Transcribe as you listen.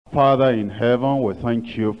Father in heaven, we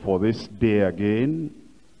thank you for this day again.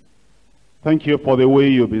 Thank you for the way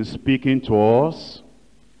you've been speaking to us,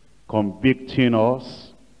 convicting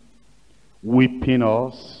us, whipping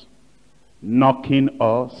us, knocking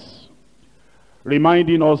us,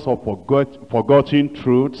 reminding us of forgotten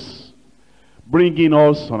truths, bringing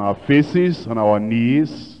us on our faces, on our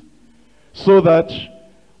knees, so that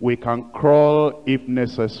we can crawl if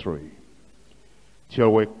necessary,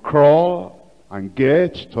 till we crawl and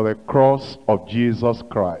get to the cross of Jesus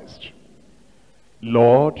Christ.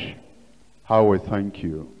 Lord, how we thank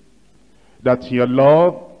you that in your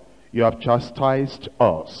love you have chastised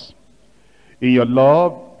us. In your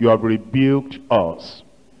love you have rebuked us.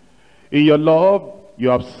 In your love you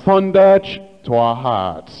have thundered to our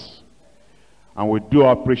hearts. And we do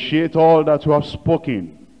appreciate all that you have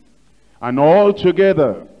spoken. And all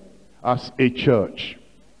together as a church,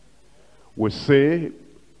 we say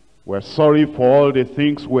we're sorry for all the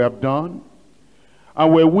things we have done,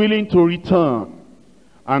 and we're willing to return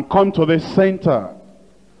and come to the center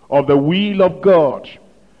of the will of God,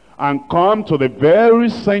 and come to the very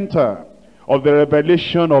center of the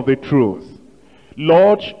revelation of the truth.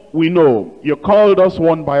 Lord, we know you called us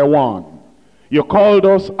one by one. You called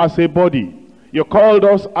us as a body. You called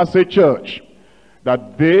us as a church,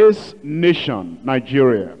 that this nation,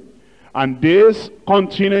 Nigeria, and this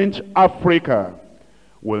continent, Africa,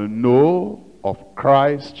 will know of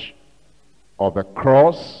Christ, of the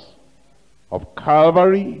cross, of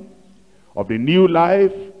Calvary, of the new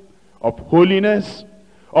life, of holiness,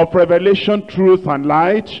 of revelation, truth, and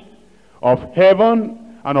light, of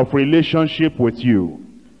heaven, and of relationship with you.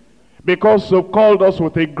 Because you've called us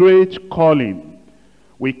with a great calling,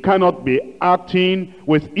 we cannot be acting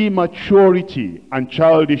with immaturity and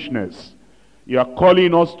childishness. You are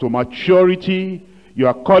calling us to maturity. You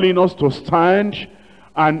are calling us to stand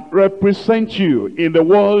and represent you in the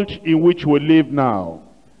world in which we live now.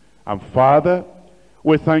 And Father,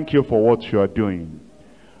 we thank you for what you are doing.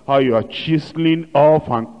 How you are chiseling off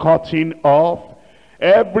and cutting off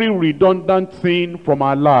every redundant thing from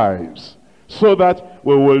our lives, so that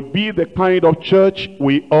we will be the kind of church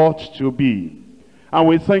we ought to be. And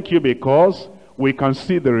we thank you because we can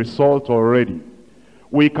see the result already.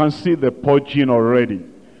 We can see the purging already.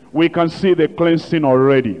 We can see the cleansing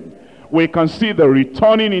already. We can see the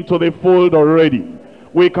returning into the fold already.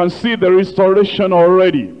 We can see the restoration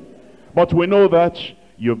already. But we know that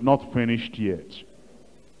you've not finished yet.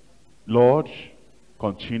 Lord,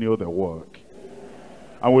 continue the work.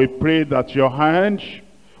 And we pray that your hand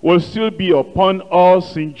will still be upon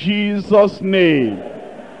us in Jesus' name.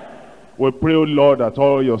 We pray, O Lord, that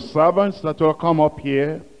all your servants that will come up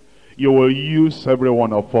here, you will use every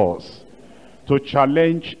one of us to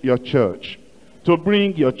challenge your church, to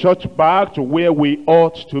bring your church back to where we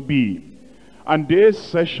ought to be. And this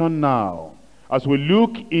session now, as we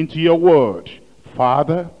look into your word,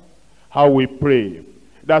 Father, how we pray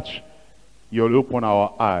that you'll open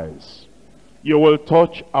our eyes, you will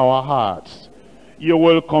touch our hearts, you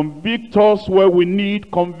will convict us where we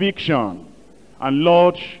need conviction. And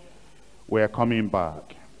Lord, we're coming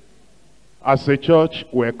back. As a church,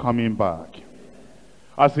 we're coming back.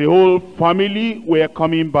 As a whole family, we're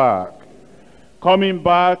coming back. Coming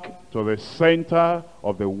back to the center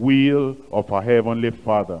of the will of our Heavenly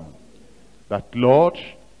Father. That, Lord,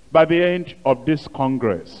 by the end of this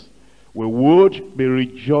Congress, we would be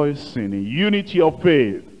rejoicing in unity of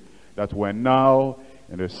faith, that we're now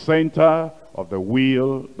in the center of the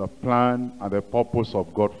will, the plan, and the purpose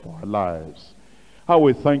of God for our lives. How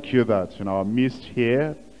we thank you that in our midst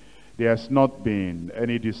here, there has not been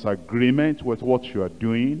any disagreement with what you are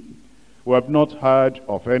doing. We have not heard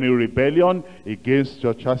of any rebellion against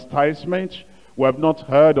your chastisement. We have not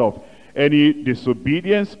heard of any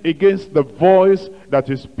disobedience against the voice that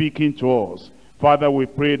is speaking to us. Father, we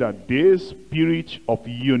pray that this spirit of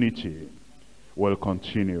unity will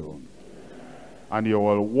continue. And you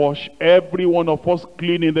will wash every one of us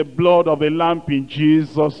clean in the blood of the Lamb in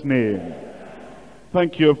Jesus' name.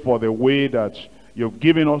 Thank you for the way that you've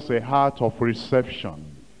given us a heart of reception.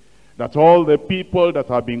 That all the people that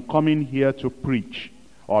have been coming here to preach,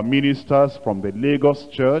 our ministers from the Lagos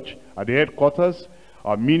church at the headquarters,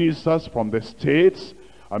 our ministers from the states,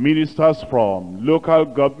 our ministers from local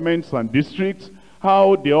governments and districts,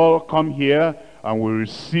 how they all come here and we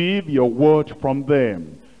receive your word from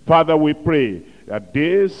them. Father, we pray that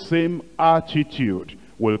this same attitude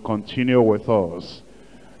will continue with us.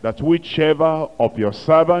 That whichever of your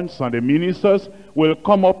servants and the ministers will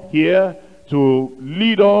come up here to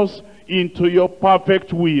lead us into your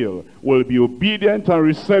perfect will be obedient and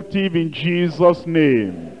receptive in Jesus'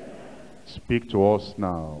 name. Speak to us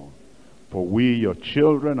now. For we, your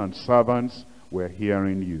children and servants, were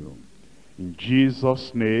hearing you. In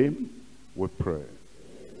Jesus' name we pray.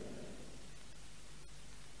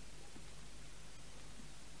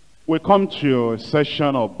 We come to a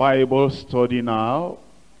session of Bible study now.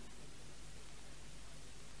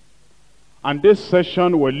 And this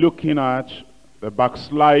session we're looking at the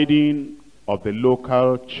backsliding of the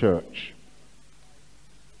local church.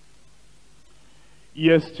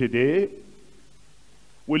 Yesterday,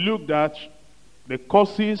 we looked at the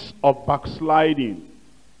causes of backsliding.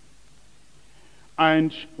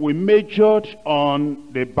 And we majored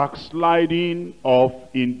on the backsliding of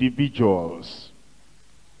individuals.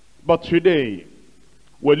 But today,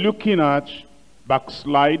 we're looking at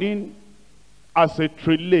backsliding as it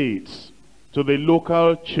relates to the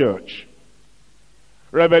local church.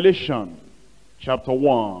 Revelation chapter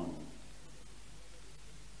 1,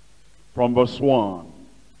 from verse 1.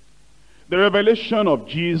 The revelation of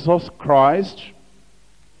Jesus Christ,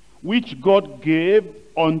 which God gave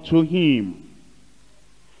unto him,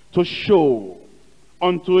 to show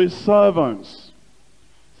unto his servants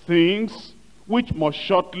things which must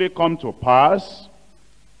shortly come to pass.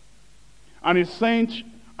 And he sent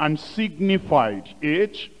and signified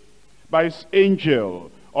it by his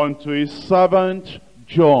angel unto his servant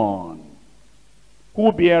John,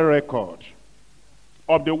 who bear record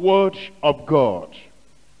of the word of God,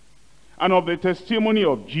 and of the testimony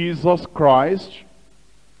of Jesus Christ,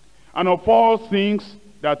 and of all things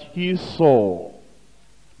that he saw.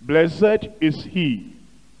 Blessed is he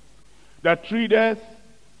that readeth,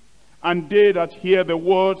 and they that hear the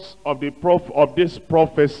words of this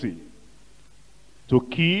prophecy, to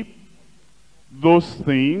keep those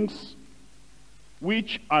things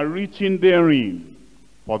which are written therein,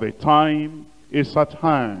 for the time is at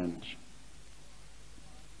hand.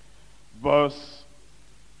 Verse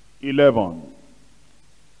 11,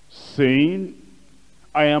 saying,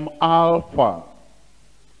 I am Alpha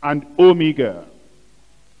and Omega,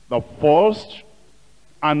 the first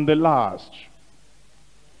and the last.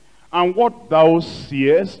 And what thou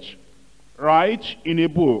seest, write in a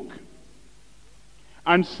book,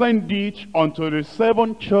 and send it unto the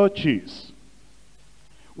 7 churches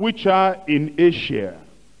which are in Asia,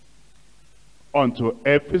 unto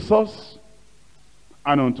Ephesus,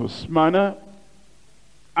 and unto Smyrna,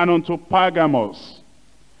 and unto Pergamos,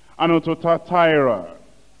 and unto Thyatira,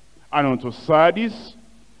 and unto Sardis,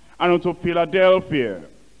 and unto Philadelphia,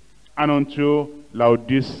 and unto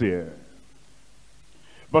Laodicea.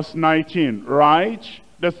 Verse 19, write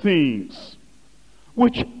the things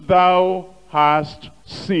which thou hast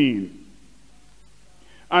seen,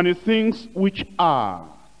 and the things which are,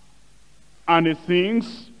 and the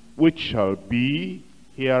things which shall be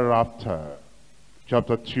hereafter.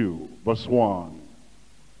 Chapter 2, verse 1.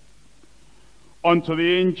 Unto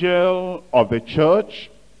the angel of the church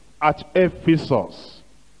at Ephesus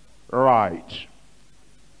write,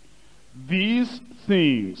 these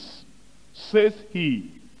things saith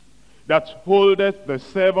he that holdeth the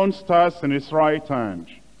 7 stars in his right hand,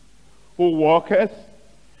 who walketh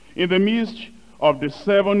in the midst of the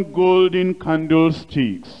 7 golden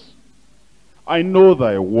candlesticks. I know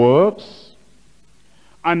thy works,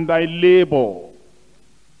 and thy labor,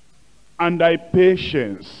 and thy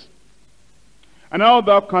patience, and how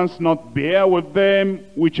thou canst not bear with them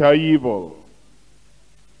which are evil.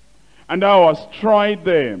 And thou hast tried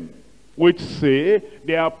them which say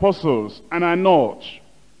they are apostles, and are not,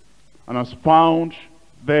 and hast found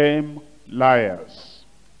them liars,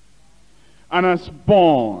 and hast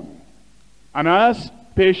borne, and hast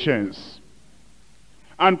patience,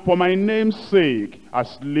 and for my name's sake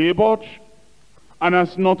hast labored, and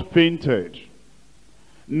hast not fainted.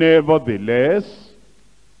 Nevertheless,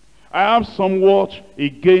 I have somewhat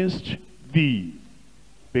against thee,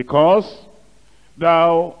 because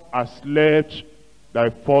thou hast left thy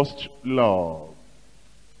first love.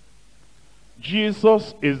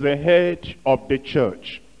 Jesus is the head of the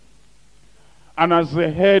church. And as the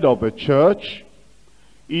head of the church,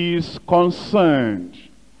 he is concerned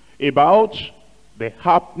about the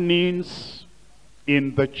happenings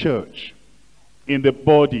in the church, in the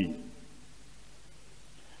body.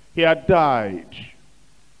 He had died,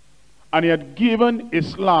 and he had given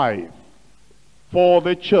his life for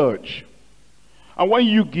the church. And when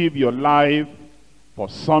you give your life for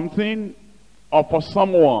something or for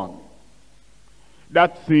someone,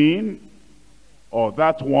 that thing or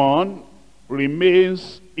that one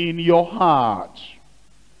remains in your heart.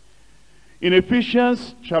 In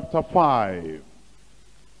Ephesians chapter 5,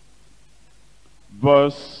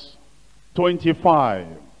 verse 25,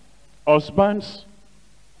 husbands,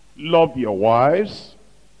 love your wives,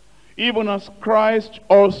 even as Christ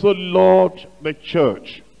also loved the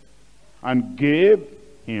church and gave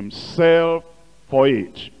himself for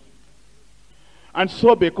it. And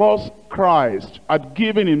so because Christ had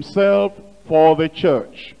given himself for the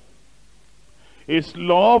church, his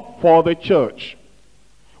love for the church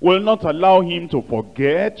will not allow him to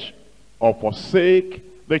forget or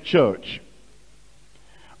forsake the church.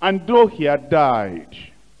 And though he had died,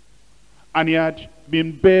 and he had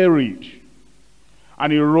been buried,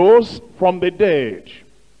 and he rose from the dead,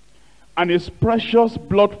 and his precious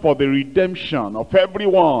blood for the redemption of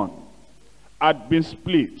everyone had been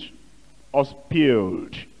split or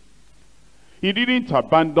spilled, he didn't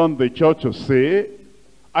abandon the church to say,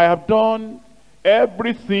 I have done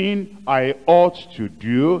everything I ought to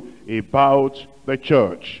do about the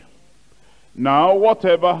church. Now,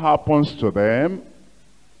 whatever happens to them,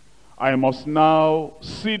 I must now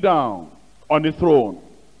sit down on the throne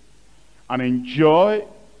and enjoy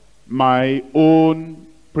my own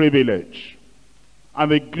privilege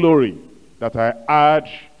and the glory that I had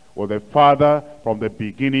with the Father from the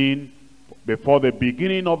beginning, before the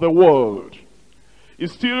beginning of the world. He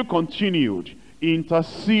still continued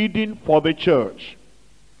interceding for the church.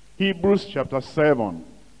 Hebrews chapter 7,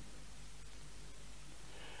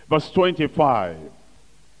 verse 25,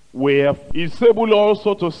 where he is able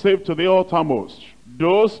also to save to the uttermost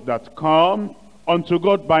those that come unto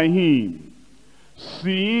God by him,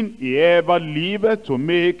 seeing he ever liveth to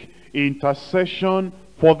make intercession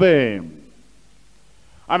for them.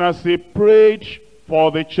 And as he prayed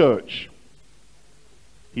for the church,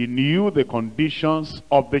 he knew the conditions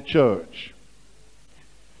of the church.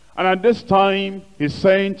 And at this time, he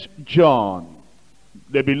sent John,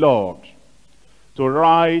 the beloved, to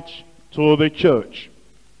write to the church.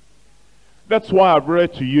 That's why I've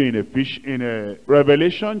read to you in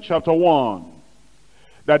Revelation chapter 1,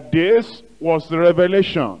 that this was the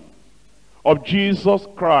revelation of Jesus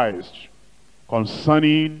Christ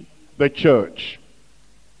concerning the church.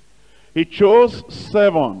 He chose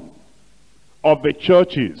 7 of the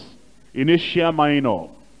churches in Asia Minor.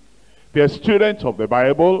 If you're a student of the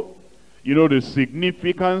Bible, you know the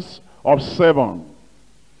significance of 7.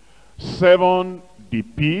 7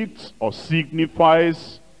 depicts or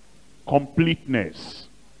signifies completeness,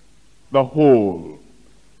 the whole,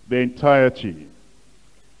 the entirety.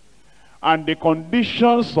 And the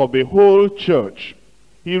conditions of the whole church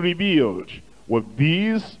he revealed with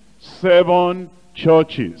these 7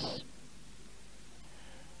 churches.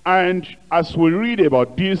 And as we read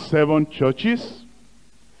about these 7 churches,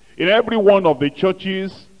 in every one of the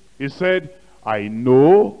churches, he said, I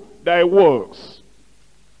know thy works.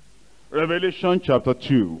 Revelation chapter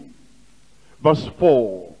 2, verse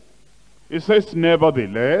 4. It says,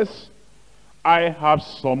 nevertheless, I have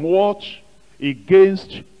somewhat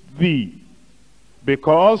against thee,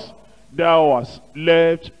 because thou hast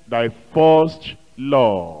left thy first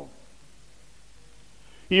love.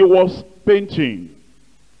 He was painting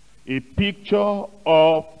a picture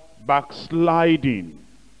of backsliding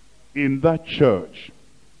in that church.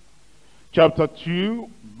 Chapter 2,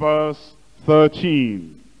 verse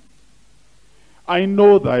 13. I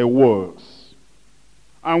know thy works,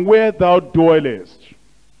 and where thou dwellest,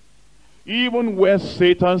 even where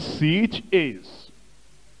Satan's seat is,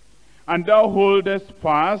 and thou holdest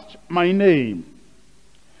fast my name,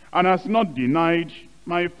 and hast not denied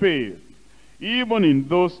my faith, even in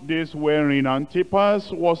those days wherein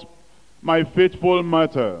Antipas was my faithful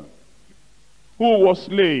martyr, who was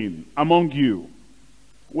slain among you,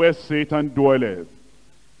 where Satan dwelleth.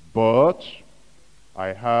 But I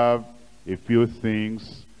have a few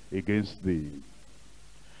things against thee.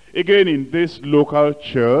 Again, in this local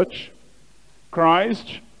church,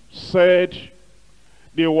 Christ said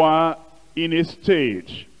they were in a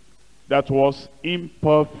state that was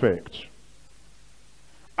imperfect,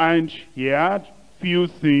 and he had few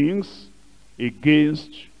things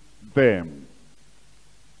against them.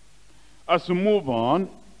 As we move on,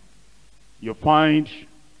 you find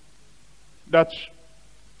that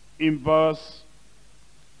in verse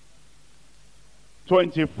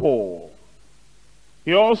 24,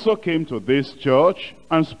 he also came to this church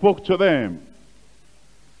and spoke to them.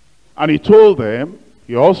 And he told them,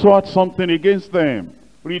 he also had something against them.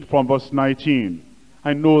 Read from verse 19.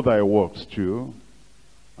 I know thy works too,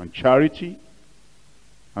 and charity,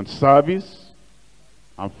 and service,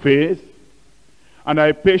 and faith, and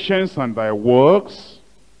thy patience, and thy works,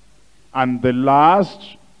 and the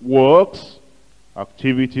last works,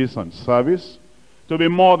 activities, and service, to be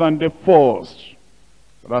more than the first.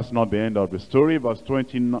 But that's not the end of the story. Verse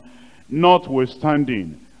 20,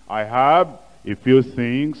 notwithstanding, I have a few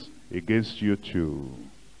things against you too.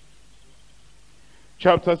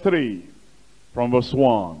 chapter 3, from verse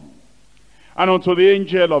 1. And unto the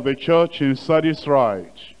angel of the church in Sardis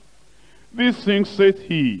write, These things saith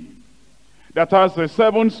he, that has the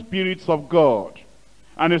 7 spirits of God,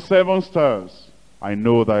 and the 7 stars. I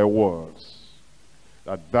know thy works,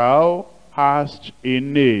 that thou hast a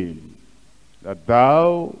name, that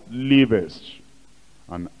thou livest,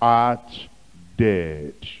 and art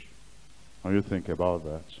dead. When you think about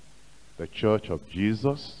that, the church of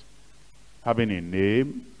Jesus having a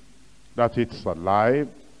name, that it's alive,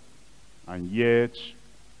 and yet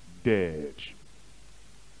dead.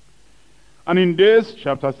 And in this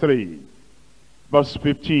chapter 3, verse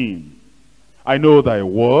 15, I know thy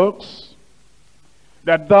works,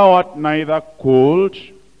 that thou art neither cold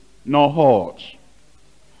nor hot.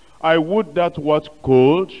 I would that wert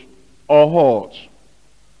cold or hot.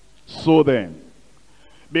 So then,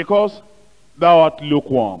 because thou art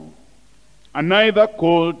lukewarm, and neither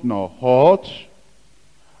cold nor hot,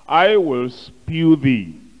 I will spew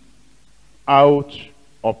thee out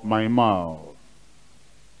of my mouth.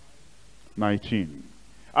 19.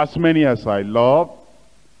 As many as I love,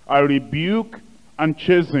 I rebuke and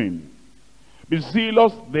chasten. Be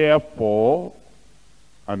zealous therefore,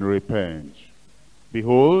 and repent.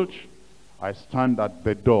 Behold, I stand at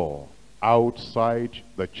the door outside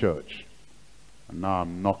the church, and now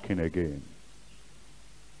I'm knocking again.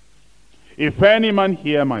 If any man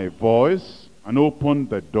hear my voice and open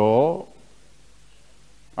the door,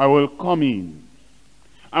 I will come in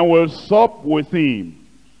and will sup with him,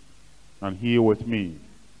 and he with me.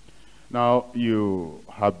 Now you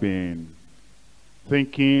have been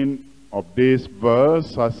thinking of this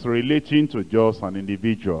verse as relating to just an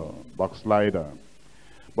individual, backslider.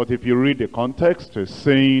 But if you read the context, it's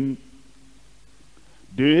saying,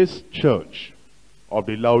 this church of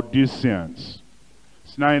the Laodiceans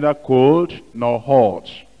is neither cold nor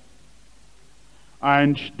hot.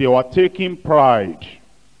 And they were taking pride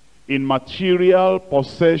in material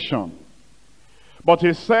possession. But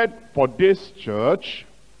he said for this church,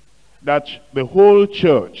 that the whole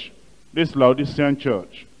church, this Laodicean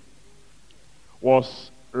church, was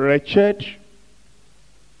wretched,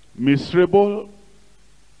 miserable,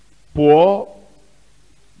 poor,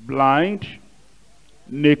 blind,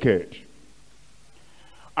 naked.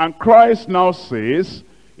 And Christ now says,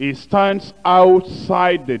 he stands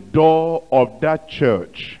outside the door of that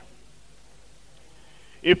church.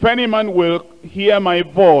 If any man will hear my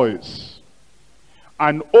voice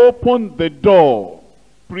and open the door,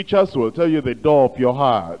 preachers will tell you the door of your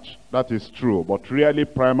heart. That is true, but really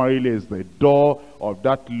primarily is the door of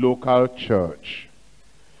that local church.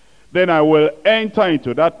 Then I will enter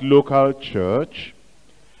into that local church.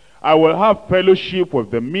 I will have fellowship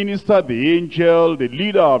with the minister, the angel, the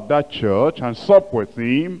leader of that church, and sup with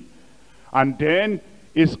him. And then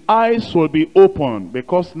his eyes will be open,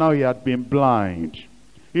 because now he had been blind.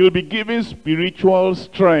 He will be given spiritual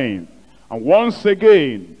strength. And once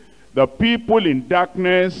again, the people in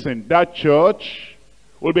darkness in that church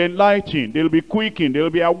will be enlightened. They'll be quickened.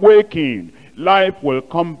 They'll be awakened. Life will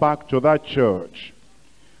come back to that church.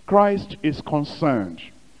 Christ is concerned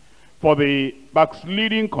for the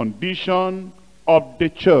backsliding condition of the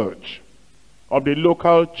church, of the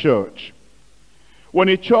local church. When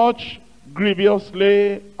a church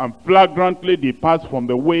grievously and flagrantly departs from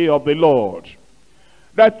the way of the Lord,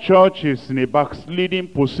 that church is in a backsliding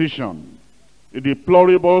position, a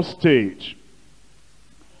deplorable state.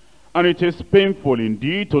 And it is painful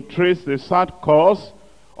indeed to trace the sad cause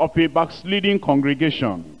of a backsliding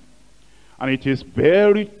congregation. And it is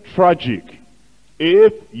very tragic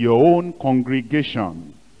if your own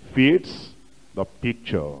congregation fits the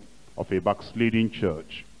picture of a backsliding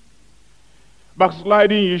church.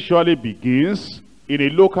 Backsliding usually begins in a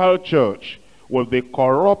local church with the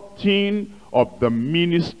corrupting of the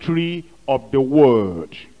ministry of the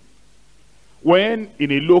word. When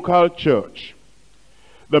in a local church,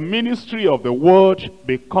 the ministry of the word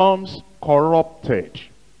becomes corrupted,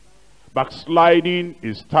 backsliding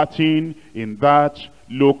is starting in that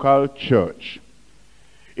local church.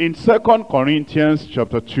 In 2 Corinthians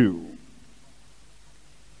chapter 2,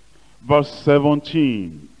 verse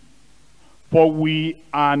 17, for we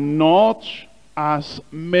are not as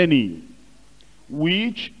many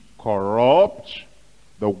which corrupt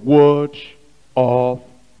the word of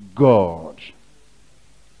God,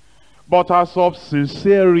 but as of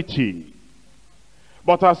sincerity,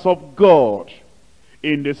 but as of God,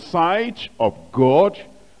 in the sight of God,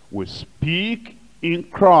 we speak in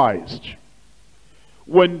Christ.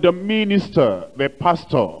 When the minister, the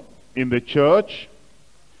pastor in the church,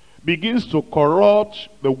 begins to corrupt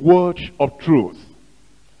the word of truth,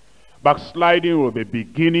 backsliding will be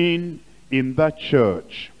beginning in that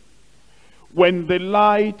church. When the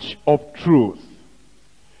light of truth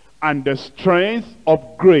and the strength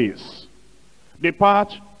of grace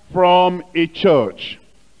depart from a church,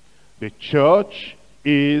 the church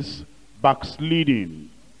is backsliding.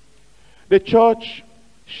 The church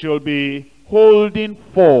should be holding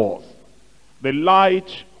forth the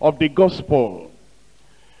light of the gospel.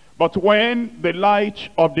 But when the light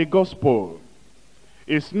of the gospel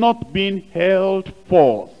is not being held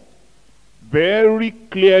forth very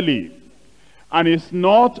clearly and is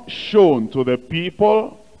not shown to the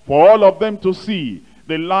people for all of them to see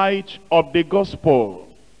the light of the gospel,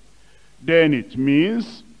 then it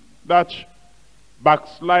means that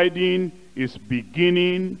backsliding is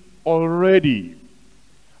beginning already.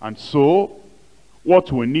 And so,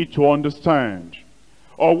 what we need to understand,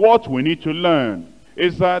 or what we need to learn,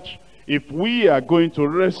 is that if we are going to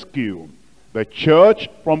rescue the church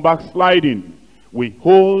from backsliding, we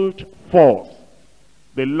hold forth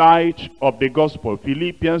the light of the gospel.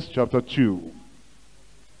 Philippians chapter 2.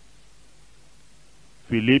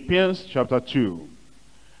 Philippians chapter 2,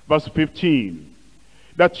 verse 15.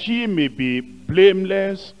 That ye may be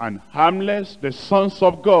blameless and harmless, the sons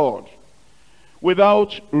of God,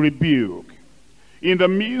 without rebuke, in the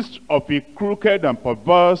midst of a crooked and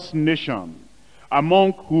perverse nation,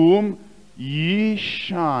 among whom ye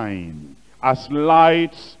shine as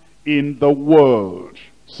lights in the world.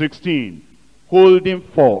 16. Holding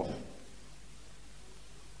forth,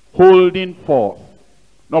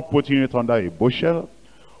 not putting it under a bushel,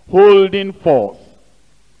 holding forth,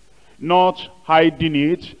 not hiding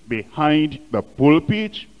it behind the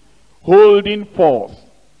pulpit, holding forth,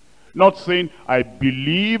 not saying, I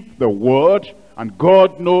believe the word, and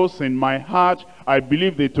God knows in my heart, I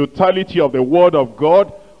believe the totality of the word of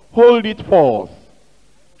God. Hold it forth,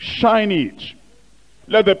 shine it,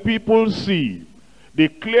 let the people see,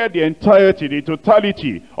 declare the entirety, the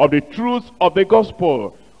totality of the truth of the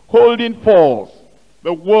gospel, holding forth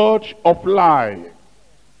the word of life,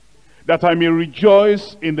 that I may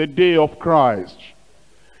rejoice in the day of Christ,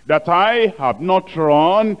 that I have not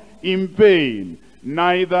run in vain,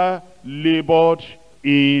 neither labored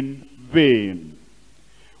in vain.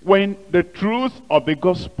 When the truth of the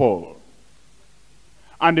gospel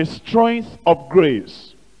and the strength of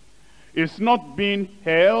grace is not being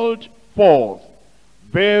held forth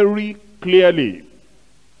very clearly,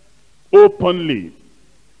 openly,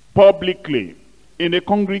 publicly, in the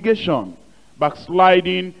congregation,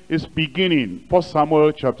 backsliding is beginning. 1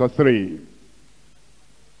 Samuel chapter 3,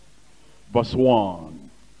 verse 1.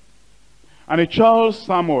 And a child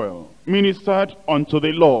Samuel ministered unto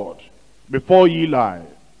the Lord before Eli,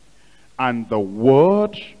 and the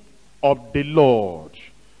word of the Lord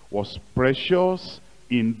was precious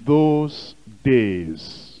in those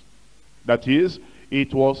days. That is,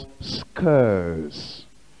 it was scarce.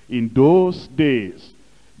 In those days,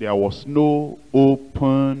 there was no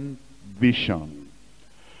open vision.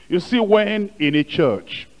 You see, when in a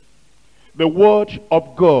church, the word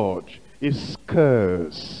of God is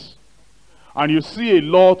scarce, and you see a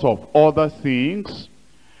lot of other things,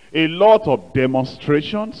 a lot of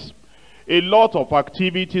demonstrations, a lot of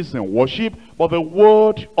activities in worship, but the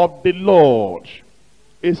word of the Lord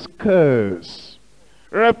is scarce.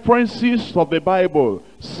 References of the Bible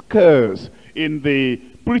scarce in the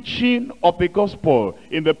preaching of the gospel,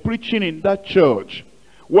 in the preaching in that church,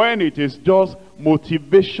 when it is just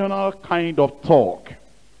motivational kind of talk,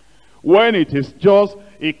 when it is just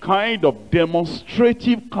a kind of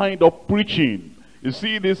demonstrative kind of preaching. You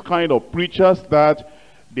see this kind of preachers that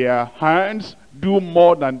their hands do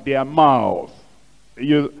more than their mouth.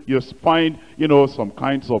 You find, some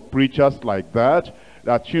kinds of preachers like that,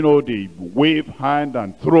 they wave hand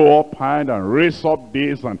and throw up hand and raise up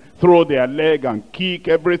this and throw their leg and kick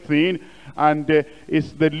everything. And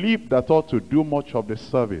it's the lip that ought to do much of the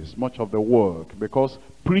service, much of the work, because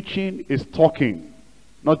preaching is talking,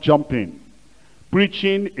 not jumping.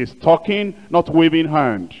 Preaching is talking, not waving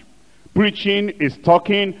hand. Preaching is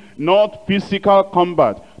talking, not physical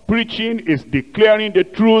combat. Preaching is declaring the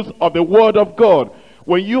truth of the word of God.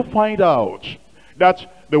 When you find out that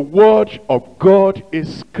the word of God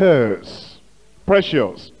is scarce,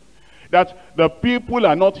 precious, that the people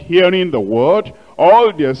are not hearing the word,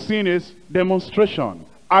 all they're seeing is demonstration,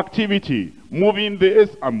 activity, moving this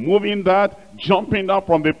and moving that, jumping up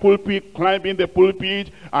from the pulpit, climbing the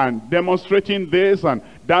pulpit, and demonstrating this and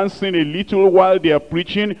dancing a little while they are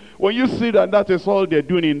preaching. When you see that that is all they're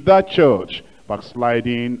doing in that church,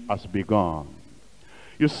 backsliding has begun.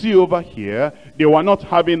 You see over here, they were not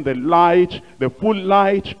having the light, the full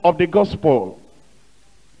light of the gospel.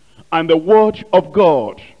 And the word of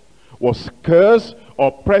God was scarce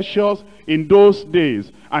or precious in those days,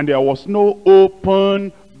 and there was no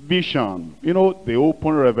open vision. You know, the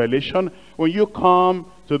open revelation, when you come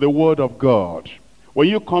to the Word of God, when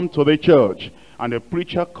you come to the church, and the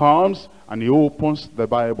preacher comes, and he opens the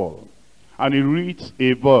Bible, and he reads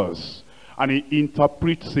a verse, and he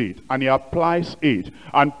interprets it, and he applies it,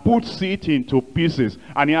 and puts it into pieces,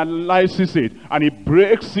 and he analyzes it, and he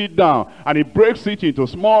breaks it down, and he breaks it into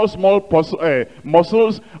small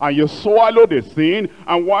muscles, and you swallow the thing.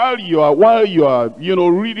 And while you are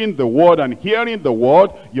reading the word and hearing the word,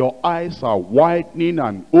 your eyes are widening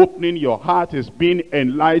and opening, your heart is being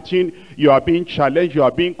enlightened, you are being challenged, you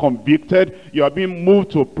are being convicted, you are being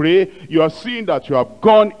moved to pray, you are seeing that you have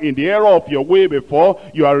gone in the error of your way before,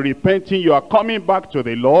 you are repenting, you are coming back to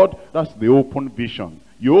the Lord. That's the open vision.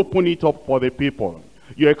 You open it up for the people.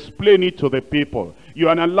 You explain it to the people. You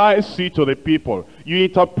analyze it to the people. You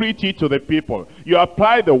interpret it to the people. You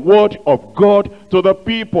apply the word of God to the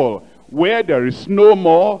people. Where there is no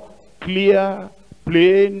more clear,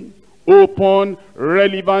 plain, open,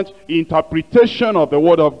 relevant interpretation of the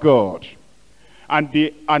word of God, and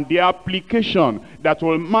the application that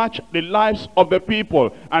will match the lives of the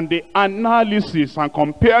people, and the analysis and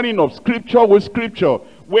comparing of scripture with scripture,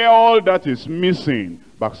 where all that is missing,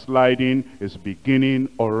 backsliding is beginning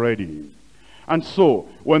already. And so,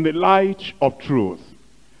 when the light of truth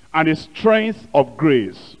and the strength of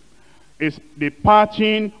grace is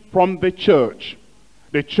departing from the church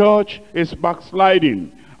is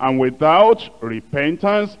backsliding, and without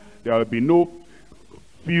repentance, there will be no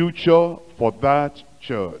future for that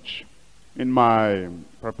church. In my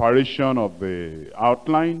preparation of the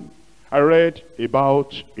outline, I read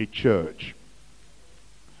about a church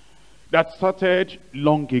that started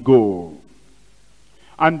long ago.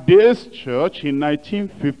 And this church in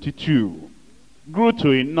 1952 grew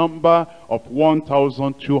to a number of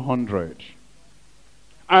 1,200.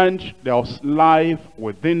 And there was life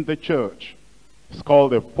within the church. It's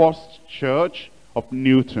called the First Church of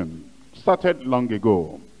Newton. Started long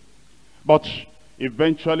ago. But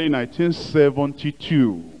eventually in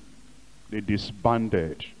 1972, they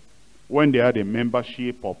disbanded when they had a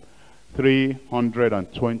membership of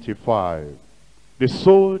 325. They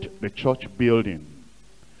sold the church building,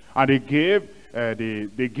 and they gave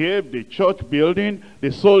the church building,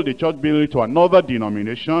 they sold the church building to another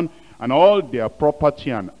denomination, and all their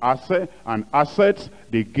property and assets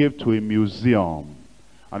they gave to a museum.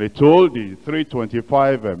 And they told the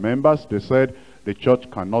 325 members, they said, the church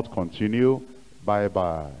cannot continue,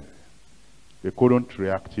 bye-bye. They couldn't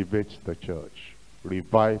reactivate the church,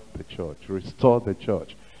 revive the church, restore the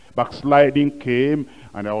church. Backsliding came,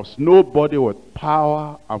 and there was nobody with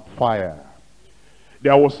power and fire.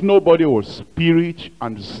 There was nobody with spirit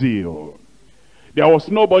and zeal. There was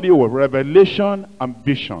nobody with revelation and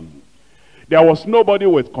vision. There was nobody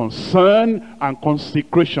with concern and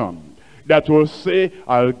consecration that will say,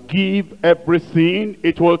 I'll give everything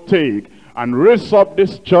it will take and raise up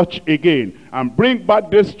this church again and bring back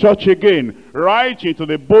this church again right into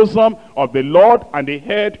the bosom of the Lord and the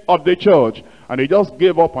head of the church. And they just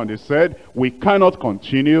gave up, and they said, we cannot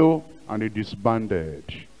continue, and they disbanded.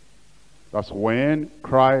 That's when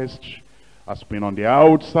Christ has been on the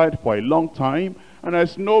outside for a long time, and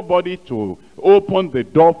there's nobody to open the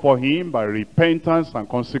door for him by repentance and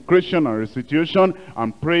consecration and restitution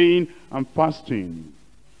and praying and fasting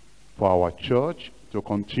for our church to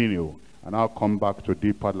continue. And I'll come back to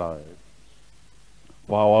deeper life.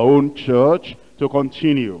 For our own church to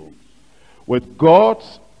continue with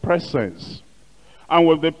God's presence and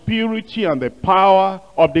with the purity and the power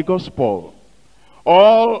of the gospel.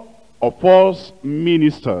 All of us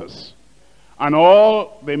ministers and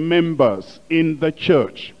all the members in the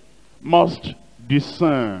church must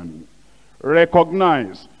discern,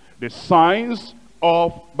 recognize the signs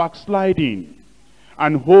of backsliding,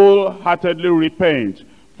 and wholeheartedly repent,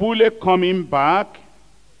 fully coming back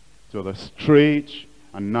to the straight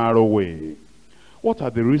and narrow way. What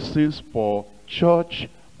are the reasons for church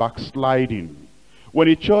backsliding? When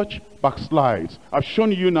a church backslides, I've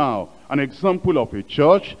shown you now an example of a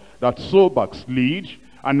church that so backslid,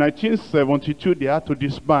 and 1972 they had to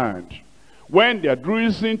disband. When they had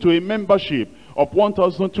risen to a membership of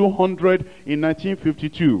 1,200 in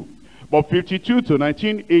 1952, but 52 to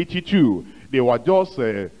 1982, they were just,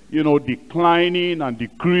 declining and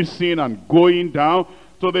decreasing and going down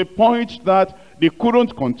to the point that they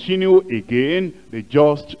couldn't continue again. They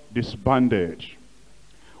just disbanded.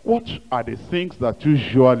 What are the things that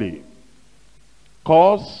usually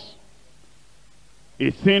cause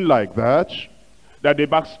a thing like that they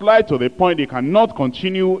backslide to the point they cannot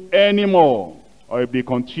continue anymore? Or if they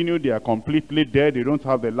continue, they are completely dead. They don't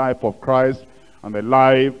have the life of Christ and the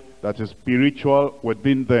life that is spiritual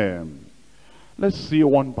within them. Let's see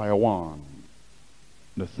one by one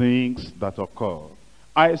the things that occur.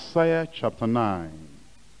 Isaiah chapter 9.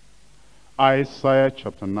 Isaiah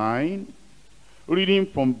chapter 9, reading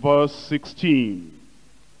from verse 16.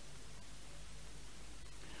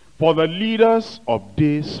 For the leaders of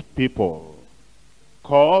these people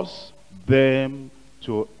cause them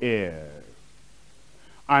to err,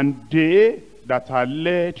 and they that are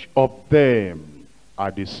led of them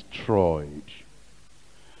are destroyed.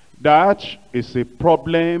 That is a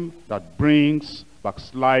problem that brings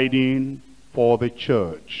backsliding for the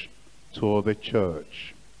church, to the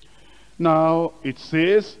church. Now it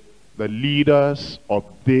says the leaders of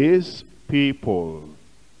these people.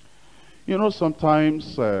 You know,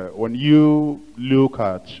 sometimes when you look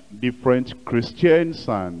at different Christians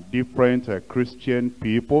and different Christian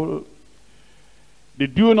people, they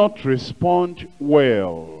do not respond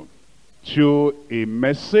well to a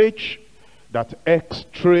message that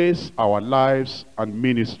x-rays our lives and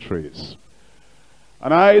ministries.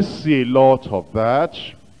 And I see a lot of that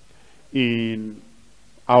in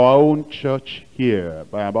our own church here.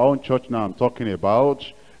 By our own church now, I'm talking about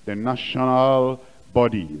the national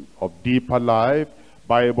body of Deeper Life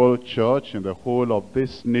Bible Church in the whole of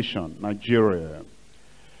this nation, Nigeria.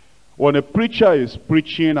 When a preacher is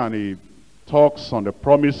preaching and he talks on the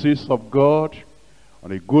promises of God, on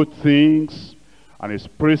the good things, and he's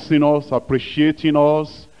praising us, appreciating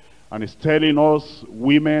us, and he's telling us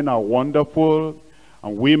women are wonderful,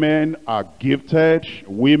 and women are gifted,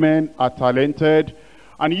 women are talented,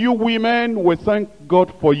 and you women, we thank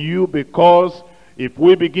God for you, because if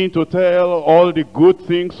we begin to tell all the good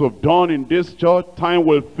things we've done in this church, time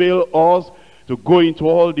will fail us to go into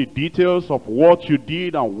all the details of what you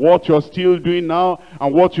did and what you're still doing now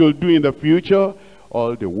and what you'll do in the future.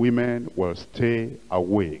 All the women will stay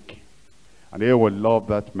awake, and they will love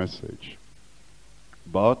that message.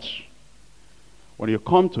 But when you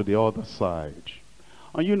come to the other side,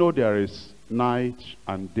 and you know there is night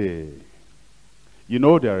and day, you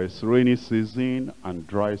know there is rainy season and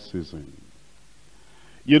dry season,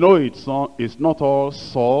 you know it's not all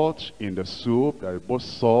salt in the soup, there is both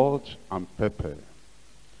salt and pepper.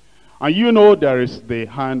 And you know there is the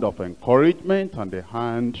hand of encouragement and the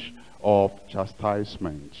hand of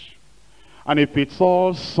chastisement. And if it's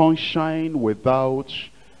all sunshine without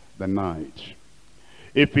the night,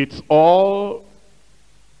 if it's all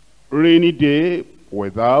rainy day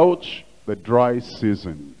without the dry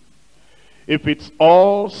season, if it's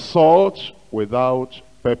all salt without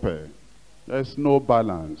pepper, there's no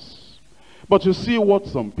balance. But you see, what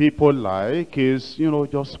some people like is, you know,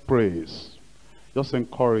 just praise, just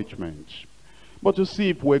encouragement. But you see,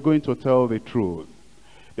 if we're going to tell the truth,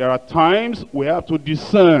 there are times we have to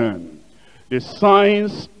discern the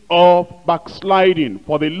signs of backsliding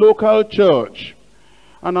for the local church.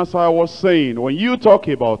 And as I was saying, when you talk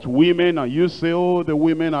about women and you say, oh, the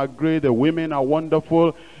women are great, the women are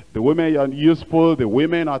wonderful, the women are useful, the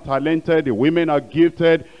women are talented, the women are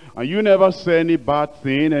gifted, and you never say any bad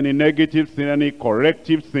thing, any negative thing, any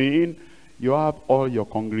corrective thing, you have all your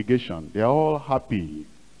congregation. They are all happy.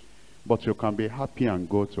 But you can be happy and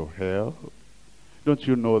go to hell. Don't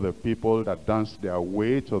you know the people that dance their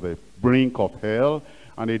way to the brink of hell,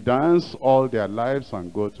 and they dance all their lives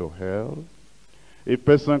and go to hell? A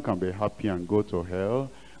person can be happy and go to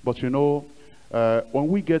hell, but you know, when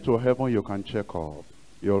we get to heaven, you can check up.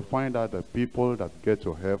 You'll find out the people that get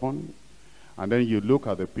to heaven, and then you look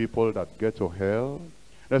at the people that get to hell.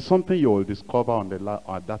 There's something you will discover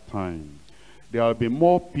at that time. There will be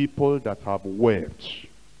more people that have wept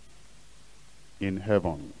in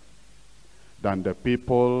heaven than the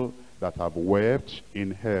people that have wept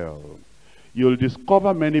in hell. You'll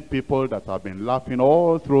discover many people that have been laughing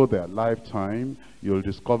all through their lifetime. You'll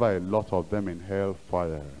discover a lot of them in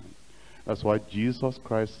hellfire. That's why Jesus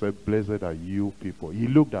Christ said, blessed are you people. He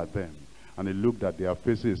looked at them and he looked at their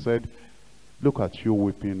faces. He said, look at you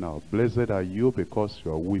weeping now. Blessed are you because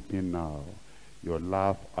you are weeping now. You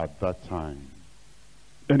laugh at that time.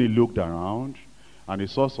 Then he looked around and he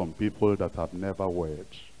saw some people that have never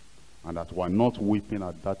wept and that were not weeping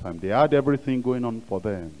at that time. They had everything going on for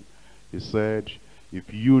them. He said,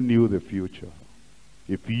 if you knew the future,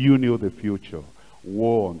 if you knew the future,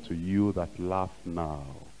 woe unto you that laugh now.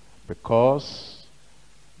 Because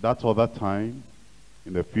that other time,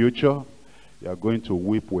 in the future, you are going to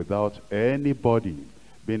weep without anybody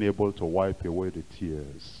being able to wipe away the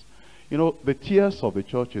tears. You know, the tears of the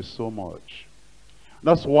church is so much.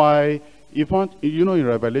 That's why, even, you know, in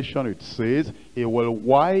Revelation it says, he will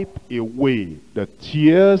wipe away the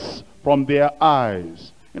tears from their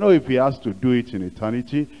eyes. You know, if he has to do it in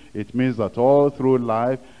eternity, it means that all through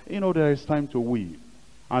life, there is time to weep.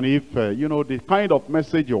 And if, the kind of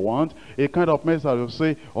message you want, a kind of message that will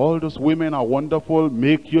say, all those women are wonderful,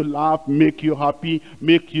 make you laugh, make you happy,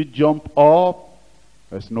 make you jump up,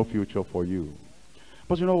 there's no future for you.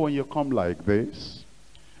 But when you come like this,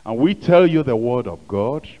 and we tell you the word of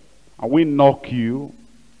God, and we knock you,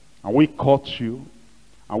 and we cut you,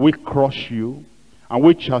 and we crush you, and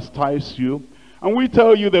we chastise you, and we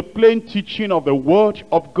tell you the plain teaching of the word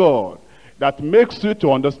of God, that makes you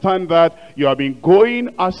to understand that you have been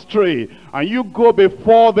going astray, and you go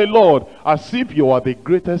before the Lord as if you are the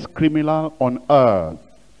greatest criminal on earth,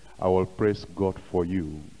 I will praise God for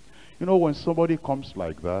you. When somebody comes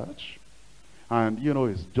like that, and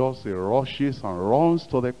it's just he rushes and runs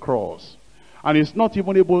to the cross, and he's not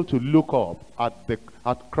even able to look up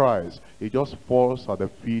at Christ, he just falls at the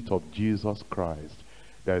feet of Jesus Christ.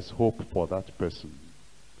 There's hope for that person.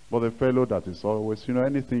 But the fellow that is always,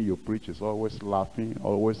 anything you preach is always laughing,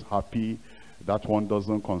 always happy. That one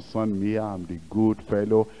doesn't concern me. I'm the good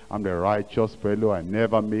fellow. I'm the righteous fellow. I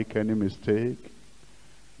never make any mistake.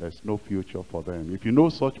 There's no future for them. If you know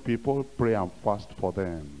such people, pray and fast for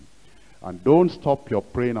them. And don't stop your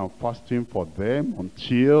praying and fasting for them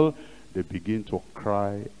until they begin to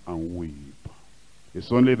cry and weep.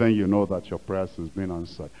 It's only then you know that your prayers has been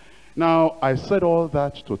answered. Now, I said all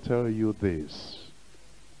that to tell you this.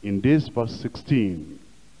 In this verse 16,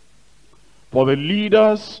 for the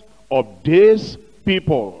leaders of these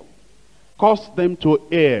people cause them to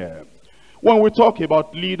err. When we talk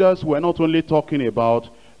about leaders, we're not only talking about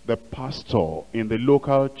the pastor in the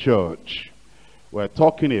local church. We're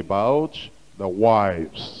talking about the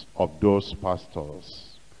wives of those pastors.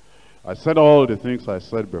 I said all the things I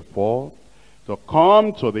said before to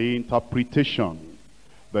come to the interpretation.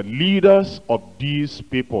 The leaders of these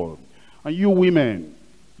people. And you women,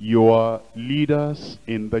 you are leaders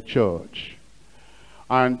in the church,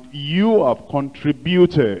 and you have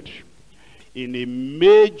contributed in a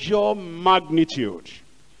major magnitude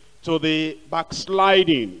to the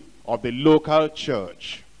backsliding of the local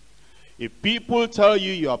church. If people tell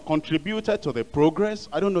you you have contributed to the progress,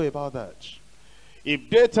 I don't know about that. If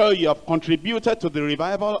they tell you have contributed to the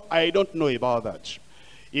revival, I don't know about that.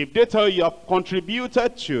 If they tell you have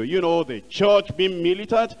contributed to, the church being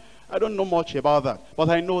militant, I don't know much about that, but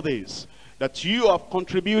I know this, that you have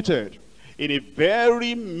contributed in a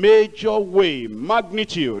very major way,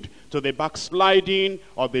 magnitude, to the backsliding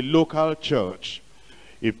of the local church.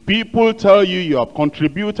 If people tell you you have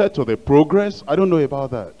contributed to the progress, I don't know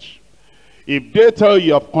about that. If they tell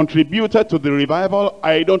you have contributed to the revival,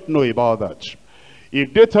 I don't know about that.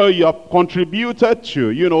 If they tell you have contributed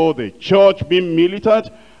to, the church being militant,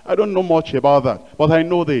 I don't know much about that, but I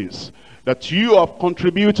know this, that you have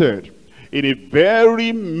contributed in a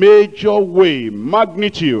very major way,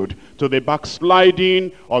 magnitude, to the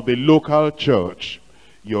backsliding of the local church.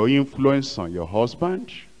 Your influence on your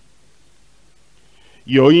husband,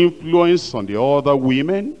 your influence on the other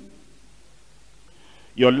women,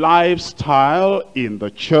 your lifestyle in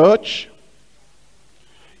the church,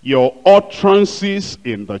 your utterances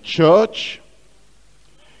in the church,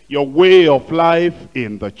 your way of life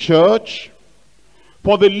in the church.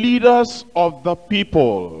 For the leaders of the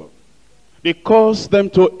people, they cause them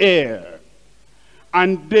to err,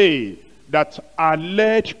 and they that are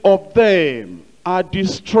led of them are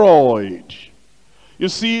destroyed. You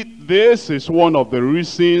see, this is one of the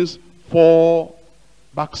reasons for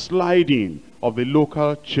backsliding of the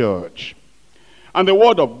local church. And the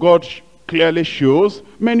word of God clearly shows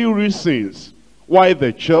many reasons why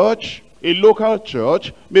the church, a local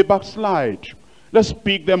church, may backslide. Let's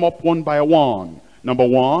pick them up one by one. Number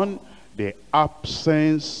one, the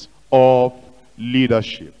absence of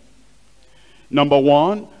leadership. Number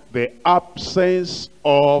one, the absence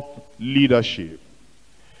of leadership.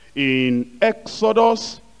 In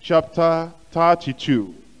Exodus chapter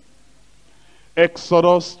 32,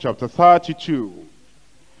 Exodus chapter 32,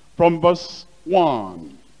 from verse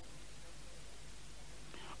 1.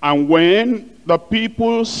 And when the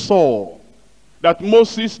people saw that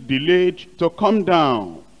Moses delayed to come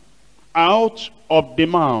down out of the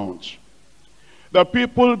mount, the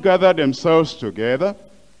people gathered themselves together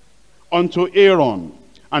unto Aaron,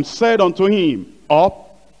 and said unto him,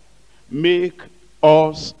 Up, make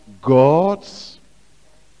us gods,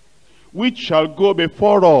 which shall go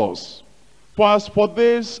before us. For as for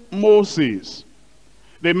this Moses,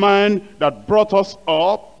 the man that brought us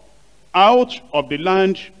up out of the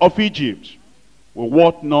land of Egypt, we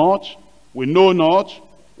wot not, we know not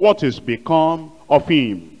what is become of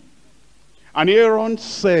him. And Aaron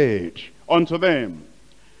said unto them,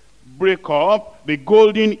 Break up the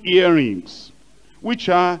golden earrings which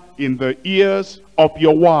are in the ears of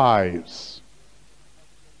your wives,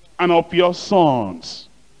 and of your sons,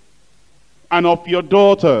 and of your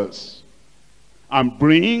daughters, and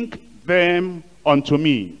bring them unto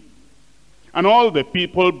me. And all the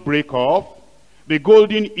people brake off the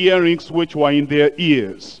golden earrings which were in their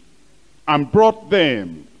ears, and brought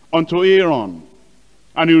them unto Aaron.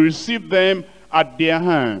 And he received them at their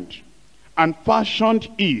hand, and fashioned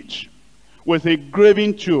each with a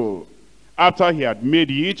graving tool, after he had made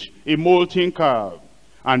each a molten calf.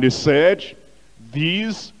 And he said,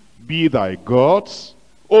 These be thy gods,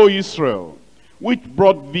 O Israel, which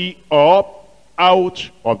brought thee up out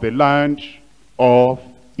of the land of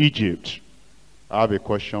Egypt. I have a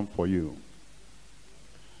question for you.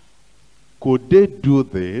 Could they do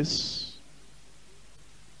this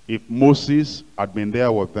if Moses had been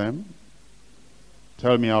there with them?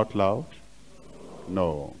 Tell me out loud.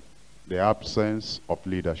 No. The absence of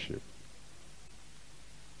leadership.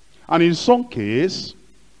 And in some case,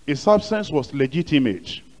 his absence was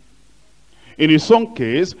legitimate. In his own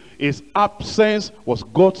case, his absence was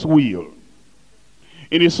God's will.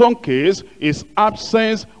 In his own case, his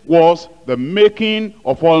absence was the making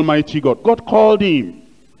of Almighty God. God called him.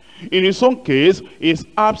 In his own case, his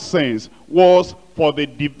absence was for the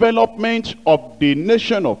development of the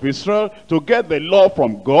nation of Israel, to get the law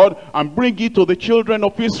from God and bring it to the children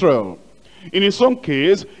of Israel. In his own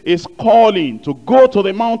case, his calling to go to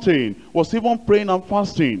the mountain was even praying and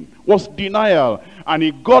fasting, was denial. And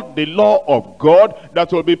he got the law of God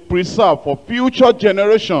that will be preserved for future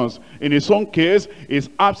generations. In his own case, his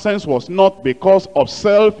absence was not because of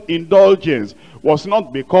self-indulgence, was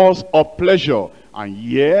not because of pleasure. And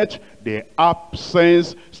yet, the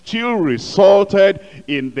absence still resulted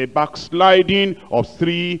in the backsliding of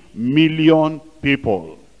 3 million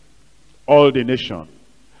people. All the nation.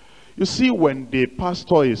 You see, when the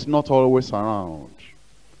pastor is not always around,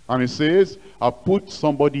 and he says, I put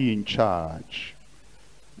somebody in charge.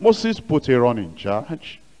 Moses put Aaron in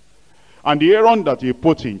charge. And the Aaron that he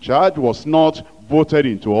put in charge was not voted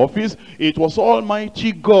into office. It was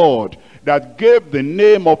Almighty God that gave the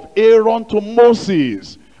name of Aaron to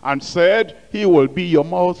Moses and said, he will be your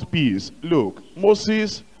mouthpiece. Look,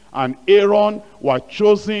 Moses and Aaron were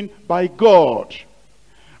chosen by God.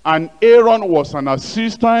 And Aaron was an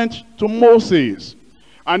assistant to Moses.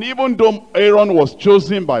 And even though Aaron was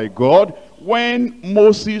chosen by God, when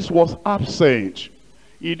Moses was absent,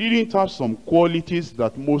 he didn't have some qualities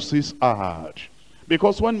that Moses had.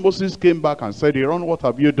 Because when Moses came back and said, Aaron, what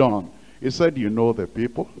have you done? He said, you know the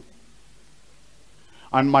people.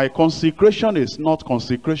 And my consecration is not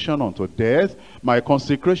consecration unto death. My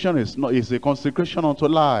consecration is a consecration unto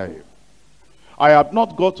life. I have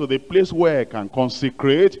not got to the place where I can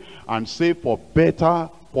consecrate and say for better,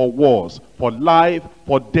 for worse, for life,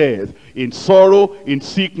 for death, in sorrow, in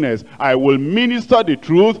sickness. I will minister the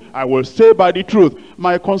truth. I will stay by the truth.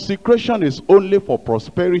 My consecration is only for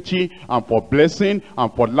prosperity and for blessing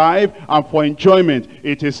and for life and for enjoyment.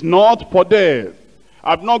 It is not for death.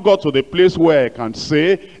 I've not got to the place where I can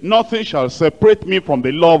say, nothing shall separate me from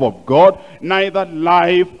the love of God, neither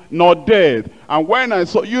life nor death. And when I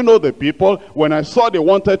saw, you know the people, when I saw they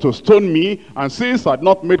wanted to stone me, and since I'd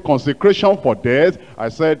not made consecration for death, I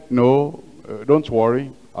said, no, don't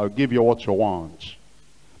worry, I'll give you what you want.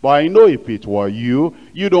 But I know if it were you,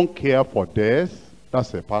 you don't care for death.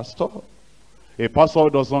 That's a pastor. A pastor who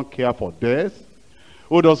doesn't care for death,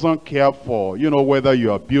 who doesn't care for, whether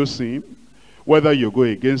you abuse him, whether you go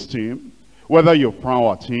against him, whether you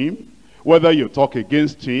frown at him, whether you talk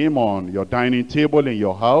against him on your dining table in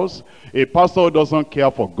your house. A pastor doesn't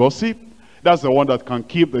care for gossip. That's the one that can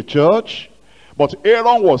keep the church. But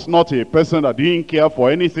Aaron was not a person that didn't care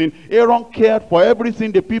for anything. Aaron cared for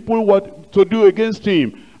everything the people were to do against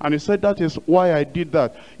him. And he said, that is why I did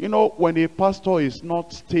that. When a pastor is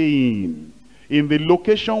not staying in the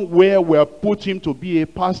location where we have put him to be a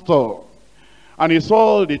pastor, and it's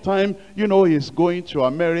all the time, he's going to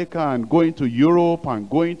America and going to Europe and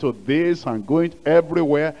going to this and going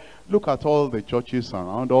everywhere. Look at all the churches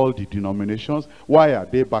around, all the denominations. Why are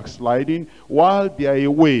they backsliding? While they are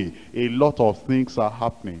away, a lot of things are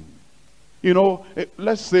happening.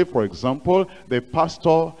 Let's say, for example, a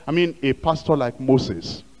pastor like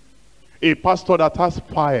Moses. A pastor that has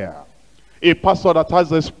fire. A pastor that has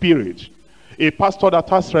the Spirit. A pastor that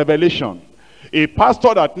has revelation. A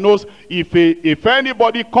pastor that knows if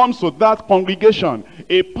anybody comes to that congregation,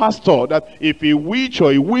 a pastor that if a witch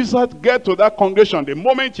or a wizard get to that congregation, the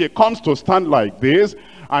moment he comes to stand like this,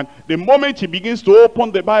 and the moment he begins to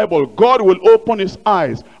open the Bible, God will open his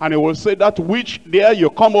eyes, and he will say, that witch there, you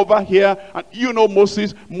come over here, and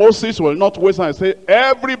Moses will not waste and say,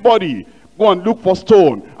 everybody, Go and look for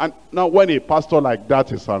stone. And now when a pastor like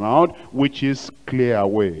that is around, witches clear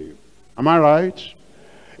away. Am I right?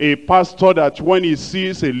 A pastor that when he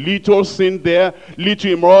sees a little sin there,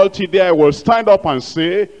 little immorality there, will stand up and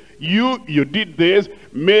say, you did this,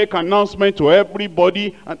 make announcement to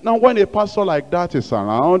everybody. And now when a pastor like that is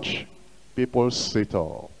around, people sit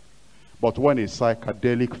up. But when a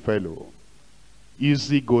psychedelic fellow,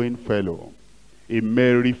 easygoing fellow, a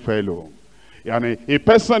merry fellow, and a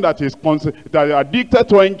person that is addicted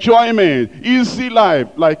to enjoyment, easy life,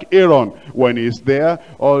 like Aaron, when he's there,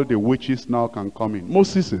 all the witches now can come in.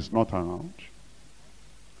 Moses is not around.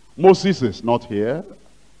 Moses is not here.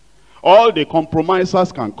 All the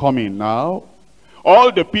compromisers can come in now.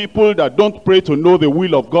 All the people that don't pray to know the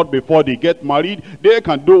will of God before they get married, they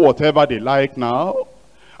can do whatever they like now.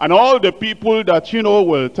 And all the people that,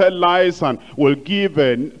 will tell lies and will give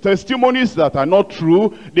testimonies that are not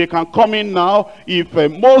true, they can come in now. If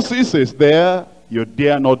Moses is there, you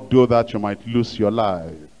dare not do that, you might lose your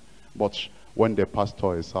life. But when the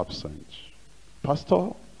pastor is absent, pastor,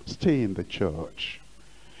 stay in the church.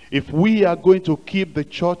 If we are going to keep the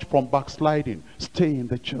church from backsliding, stay in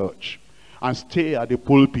the church and stay at the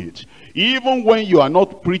pulpit. Even when you are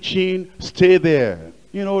not preaching, stay there.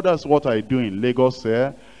 That's what I do in Lagos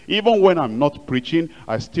here. Even when I'm not preaching,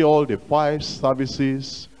 I stay all the 5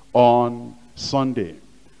 services on Sunday.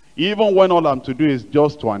 Even when all I'm to do is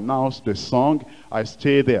just to announce the song, I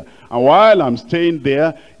stay there. And while I'm staying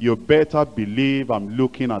there, you better believe I'm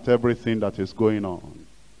looking at everything that is going on.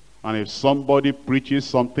 And if somebody preaches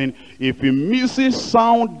something, if he misses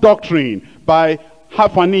sound doctrine by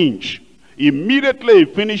half an inch, immediately he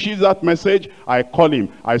finishes that message, I call him.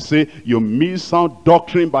 I say, you miss sound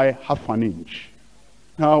doctrine by half an inch.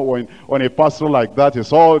 Now, when a pastor like that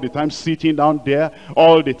is all the time sitting down there,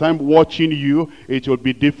 all the time watching you, it will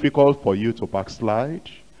be difficult for you to backslide.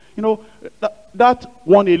 That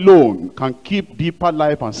one alone can keep deeper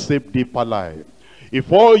life and save deeper life.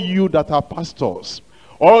 If all you that are pastors,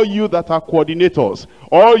 all you that are coordinators,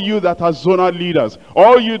 all you that are zonal leaders,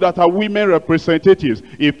 all you that are women representatives,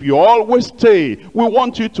 if you always stay, we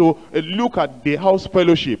want you to look at the house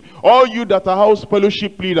fellowship. All you that are house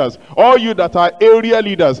fellowship leaders, all you that are area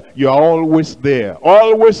leaders, you are always there,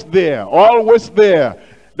 always there, always there.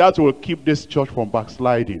 That will keep this church from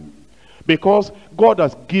backsliding. Because God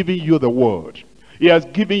has given you the word. He has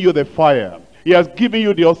given you the fire. He has given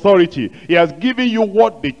you the authority. He has given you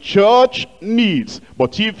what the church needs.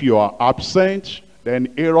 But if you are absent,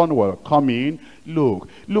 then Aaron will come in.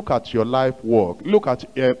 Look at your life work. Look at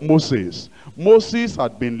Moses. Moses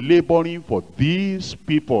had been laboring for these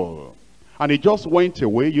people. And he just went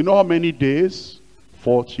away. You know how many days?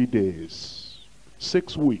 40 days.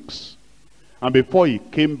 6 weeks. And before he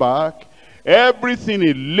came back, everything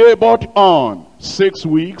he labored on, 6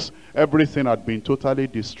 weeks, everything had been totally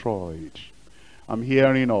destroyed. I'm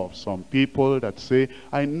hearing of some people that say,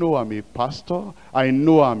 I know I'm a pastor, I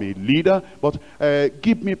know I'm a leader, but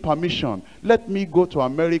give me permission. Let me go to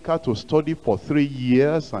America to study for 3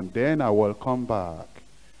 years and then I will come back.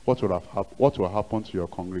 What will happen to your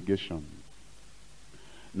congregation?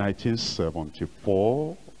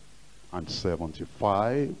 1974 and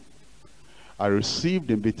 75, I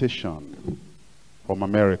received invitation from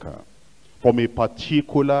America, from a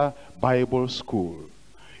particular Bible school.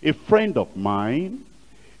 A friend of mine,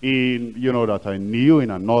 that I knew in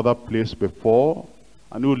another place before,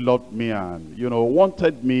 and who loved me and,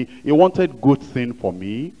 wanted me, he wanted good thing for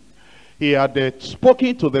me. He had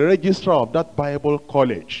spoken to the registrar of that Bible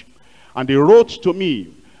college, and they wrote to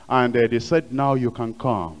me, and they said, now you can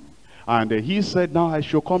come. And he said, now I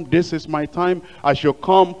should come, this is my time, I should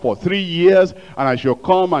come for 3 years, and I should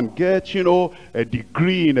come and get, a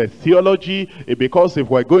degree in theology, because if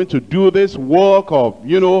we're going to do this work of,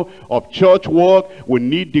 of church work, we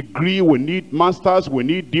need degree, we need masters, we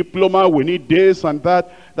need diploma, we need this and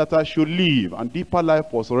that I should leave. And deeper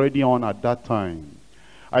life was already on at that time.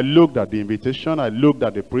 I looked at the invitation, I looked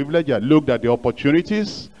at the privilege, I looked at the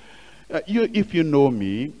opportunities. If you know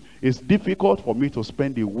me, it's difficult for me to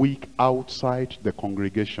spend a week outside the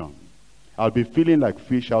congregation. I'll be feeling like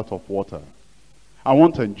fish out of water. I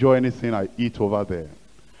won't enjoy anything I eat over there.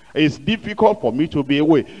 It's difficult for me to be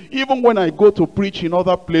away. Even when I go to preach in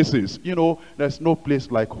other places, there's no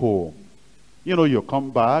place like home. You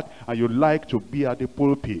come back and you like to be at the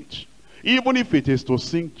pulpit. Even if it is to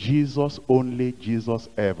sing Jesus only, Jesus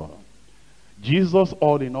ever. Jesus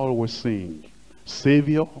all in all we sing.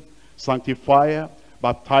 Savior, sanctifier,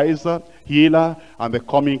 baptizer, healer, and the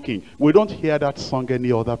coming king. We don't hear that song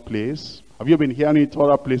any other place. Have you been hearing it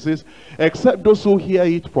other places? Except those who hear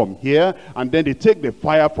it from here, and then they take the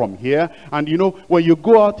fire from here. And you know, when you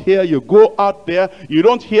go out here, you go out there, you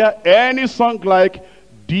don't hear any song like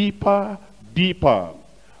deeper, deeper.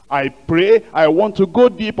 I pray, I want to go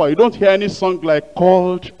deeper. You don't hear any song like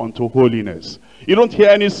called unto holiness. You don't hear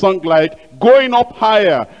any song like going up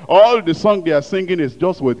higher. All the song they are singing is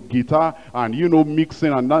just with guitar and, you know,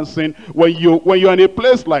 mixing and dancing. When you're in a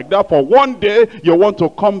place like that for one day, you want to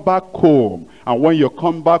come back home. And when you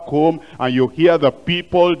come back home and you hear the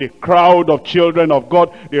people, the crowd of children of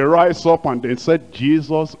God, they rise up and they say,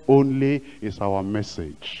 Jesus only is our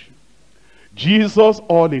message. Jesus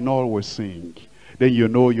all in all we sing. Then you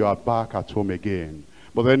know you are back at home again.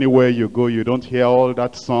 But anywhere you go, you don't hear all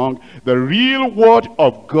that song. The real word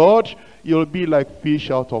of God, you'll be like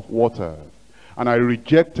fish out of water. And I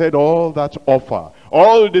rejected all that offer.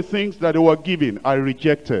 All the things that they were giving, I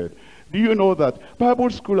rejected. Do you know that Bible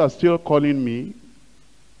school are still calling me?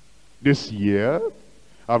 This year,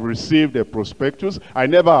 I've received a prospectus. I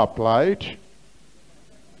never applied.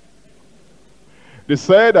 They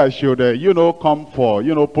said I should, you know, come for,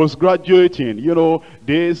 you know, postgraduating, you know,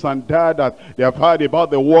 this and that they have heard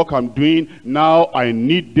about the work I'm doing. Now I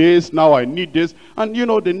need this, now I need this. And, you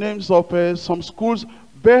know, the names of some schools,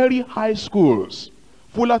 very high schools.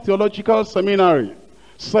 Fuller Theological Seminary.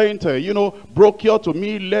 Sent, you know, brochure to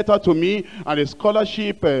me, letter to me, and a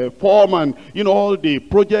scholarship form and, you know, all the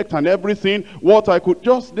project and everything. What I could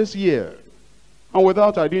just this year. And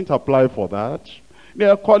without, I didn't apply for that. They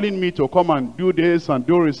are calling me to come and do this and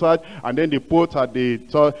do research, and then they put at the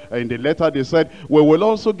in the letter, they said, we will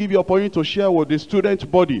also give you opportunity to share with the student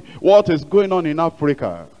body what is going on in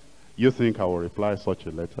Africa. You think I will reply such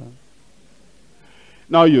a letter?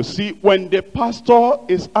 Now you see, when the pastor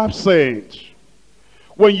is absent,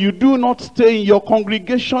 when you do not stay in your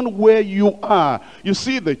congregation where you are, you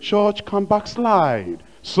see the church can backslide.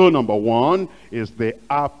 So number one is the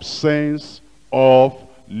absence of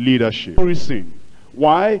leadership. Reason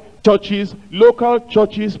why churches, local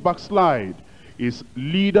churches backslide is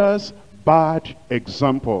leaders' bad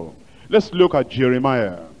example. Let's look at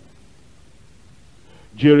Jeremiah.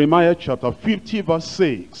 Jeremiah chapter 50 verse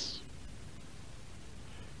 6.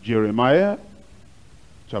 Jeremiah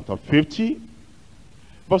chapter 50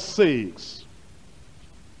 verse 6.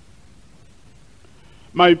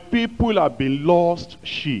 My people have been lost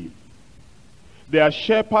sheep. Their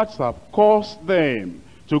shepherds have caused them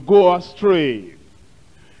to go astray.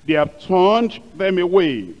 They have turned them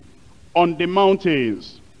away on the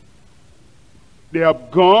mountains. They have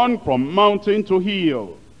gone from mountain to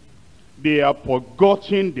hill. They have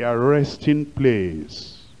forgotten their resting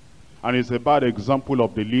place. And it's a bad example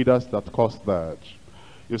of the leaders that caused that.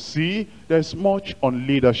 You see, there's much on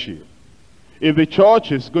leadership. If the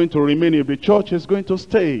church is going to remain, if the church is going to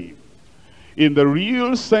stay in the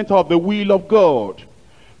real center of the will of God,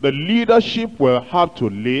 the leadership will have to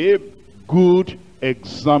live good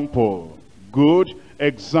example. Good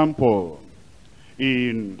example.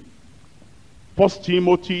 In 1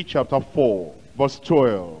 Timothy chapter 4 verse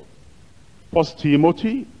 12. 1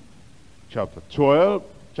 Timothy chapter 4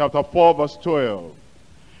 verse 12.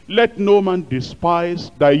 Let no man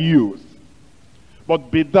despise thy youth,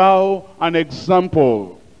 but be thou an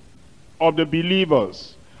example of the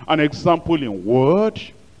believers, an example in word,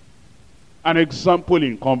 an example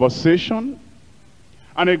in conversation,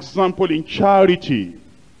 an example in charity,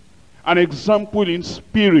 an example in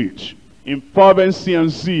spirit, in fervency and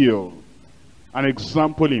zeal, an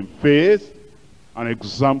example in faith, an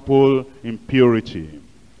example in purity.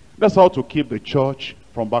 That's how to keep the church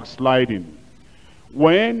from backsliding.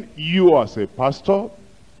 When you as a pastor,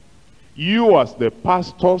 you as the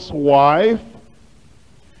pastor's wife,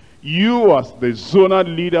 you as the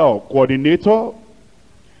zonal leader or coordinator,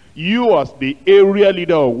 you as the area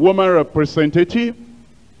leader or woman representative,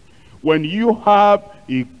 when you have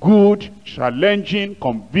a good, challenging,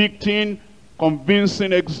 convicting,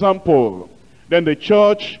 convincing example, then the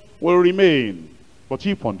church will remain. But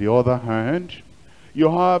if on the other hand, you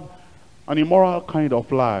have an immoral kind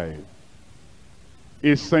of life,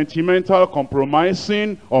 a sentimental,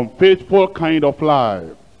 compromising, unfaithful kind of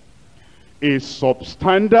life, a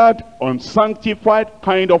substandard, unsanctified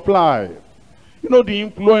kind of life, you know, the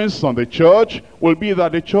influence on the church will be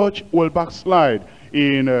that the church will backslide.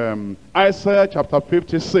 In Isaiah chapter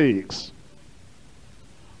 56,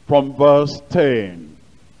 from verse 10,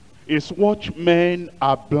 is watchmen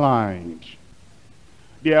are blind.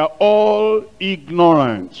 They are all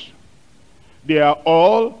ignorant. They are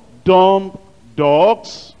all dumb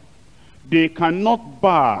dogs. They cannot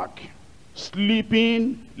bark,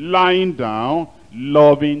 sleeping, lying down,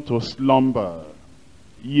 loving to slumber.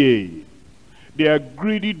 Yea, They are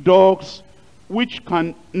greedy dogs which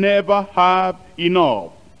can never have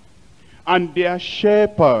enough. And they are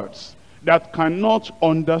shepherds that cannot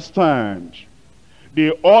understand.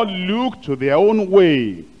 They all look to their own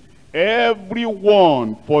way,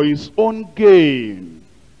 everyone for his own gain,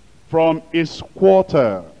 from his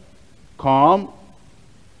quarter. Come,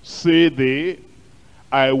 say they,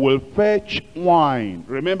 I will fetch wine.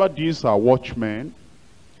 Remember, these are watchmen.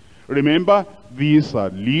 Remember, these are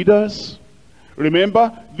leaders.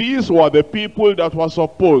 Remember, these were the people that were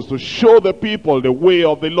supposed to show the people the way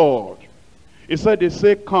of the Lord. He said, they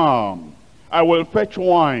say, come, I will fetch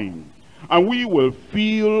wine, and we will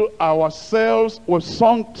fill ourselves with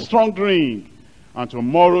strong drink, and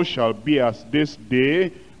tomorrow shall be as this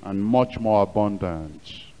day, and much more abundant.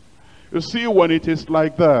 You see, when it is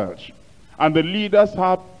like that, and the leaders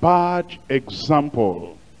have bad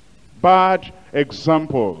example,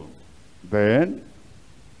 then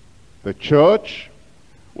the church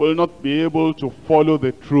will not be able to follow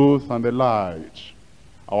the truth and the light.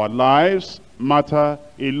 Our lives matter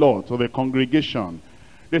a lot to the congregation.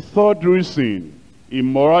 The third reason,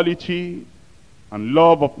 immorality and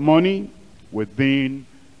love of money within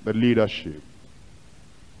the leadership.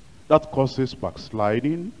 That causes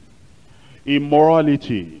backsliding,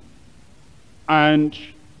 immorality, and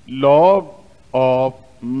love of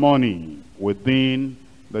money within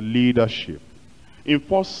the leadership. In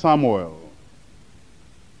 1 Samuel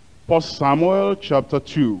chapter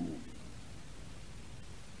 2,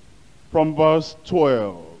 from verse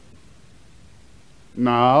 12.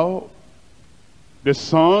 Now, the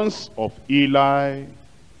sons of Eli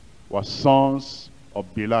were sons of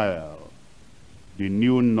Belial. They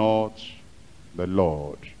knew not the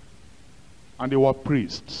Lord. And they were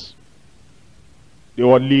priests. They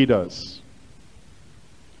were leaders.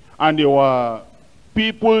 And they were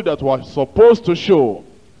people that were supposed to show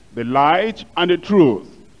the light and the truth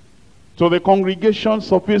to the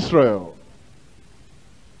congregations of Israel.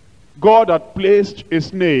 God had placed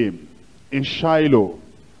his name in Shiloh,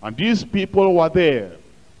 and these people were there.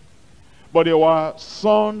 But they were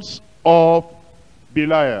sons of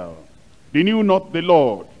Belial. They knew not the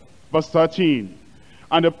Lord. Verse 13.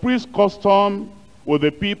 And the priest's custom with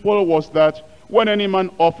the people was that when any man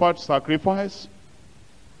offered sacrifice,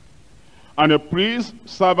 and the priest's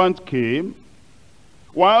servant came,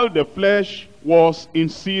 while the flesh was in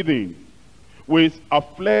seething, with a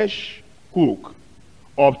flesh hook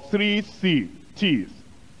of 3 teeth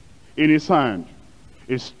in his hand,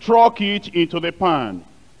 he struck it into the pan,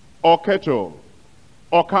 or kettle,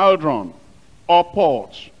 or cauldron, or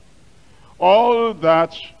pot. All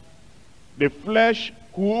that the flesh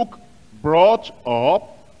hook brought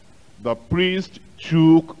up, the priest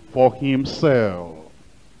took for himself.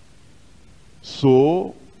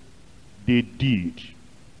 So they did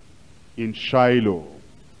in Shiloh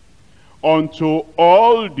unto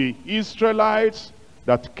all the Israelites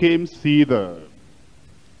that came thither.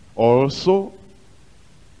 Also,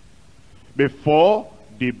 before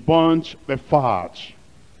they burnt the fat,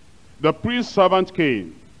 the priest's servant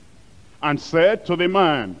came and said to the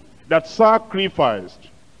man that sacrificed,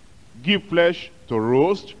 give flesh to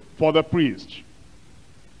roast for the priest.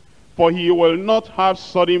 For he will not have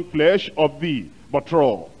sodden flesh of thee, but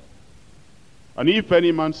raw. And if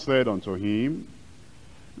any man said unto him,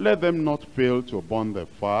 let them not fail to burn the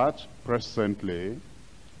fat presently,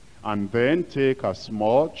 and then take as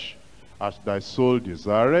much as thy soul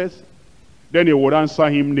desireth, then he would answer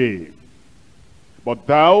him, nay. But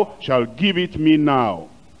thou shalt give it me now,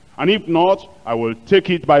 and if not, I will take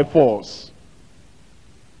it by force.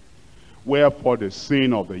 Wherefore the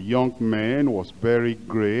sin of the young men was very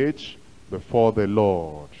great before the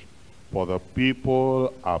Lord. For the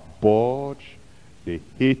people abhorred, they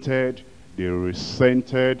hated, they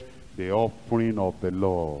resented the offering of the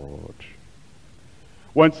Lord.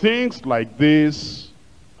 When things like this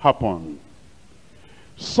happen,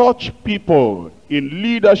 such people in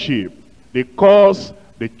leadership, they cause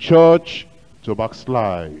the church to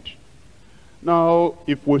backslide. Now,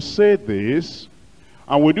 if we say this,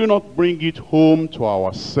 and we do not bring it home to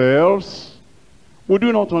ourselves, we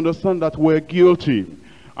do not understand that we're guilty,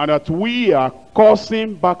 and that we are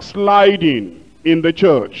causing backsliding in the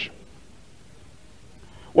church.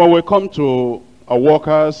 When we come to a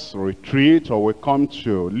workers' retreat, or we come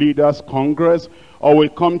to leaders' congress, or we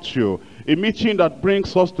come to a meeting that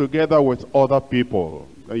brings us together with other people,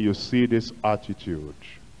 then you see this attitude.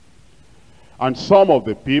 And some of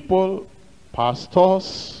the people,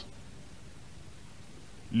 pastors,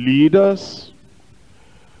 leaders,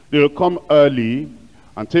 they'll come early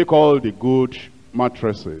and take all the good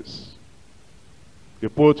mattresses. They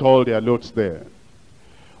put all their loads there.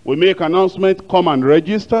 We make announcement, come and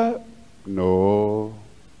register. No,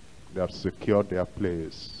 they have secured their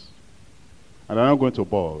place. And they're not going to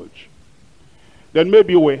budge. Then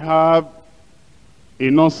maybe we have a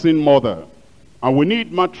nursing mother. And we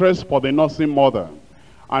need mattress for the nursing mother.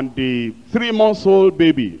 And the 3-month-old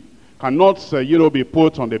baby cannot, be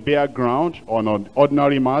put on the bare ground on an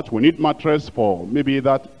ordinary mat. We need mattress for maybe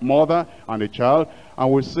that mother and the child.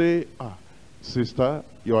 And we say, sister,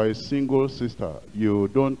 you are a single sister. You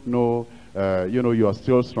don't know, you are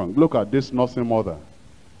still strong. Look at this nursing mother.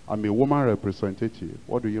 I'm a woman representative.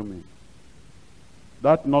 What do you mean?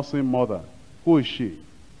 That nursing mother, who is she?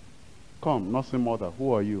 Come, nursing mother,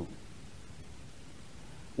 who are you?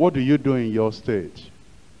 What do you do in your state?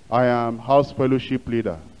 I am house fellowship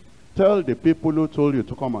leader. Tell the people who told you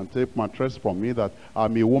to come and take mattress from me that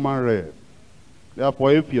I'm a woman rep.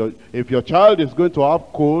 Therefore, if your child is going to have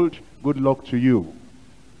cold, good luck to you.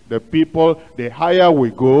 The people, the higher we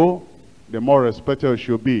go, the more respected it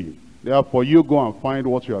should be. Therefore, you go and find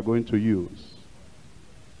what you are going to use.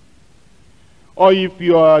 Or if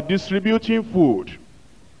you are distributing food,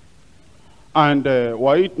 and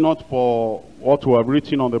were it not for what we have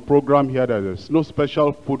written on the program here, that there's no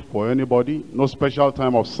special food for anybody, no special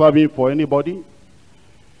time of serving for anybody,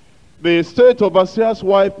 the state overseer's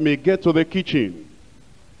wife may get to the kitchen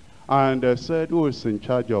and said, who is in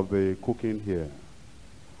charge of the cooking here?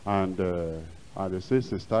 And they say,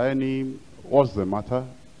 Sister Annie, what's the matter?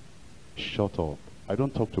 Shut up. I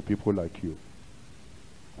don't talk to people like you.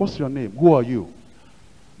 What's your name? Who are you?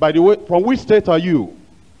 By the way, from which state are you?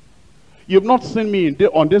 You've not seen me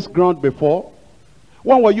on this ground before.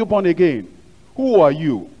 When were you born again? Who are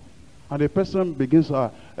you? And the person begins,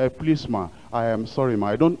 please, ma, I am sorry, ma,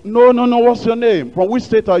 I don't, no, what's your name? From which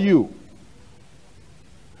state are you?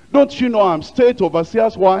 Don't you know I'm state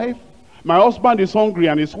overseer's wife? My husband is hungry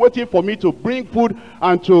and is waiting for me to bring food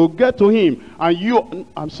and to get to him. And you,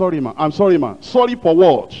 I'm sorry, ma. Sorry for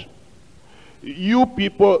what? You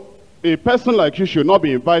people, a person like you should not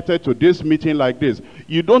be invited to this meeting like this.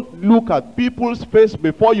 You don't look at people's face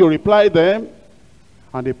before you reply them.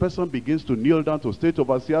 And the person begins to kneel down to state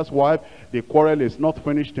overseer's wife. The quarrel is not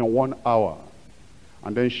finished in 1 hour.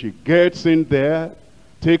 And then she gets in there,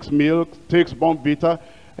 takes milk, takes Bonvita.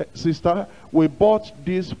 Sister, we bought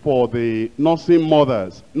this for the nursing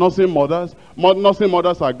mothers. Nursing mothers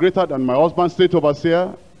are greater than my husband's state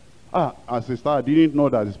overseer. And sister, I didn't know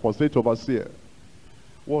that it's for state overseer.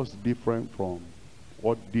 What's different from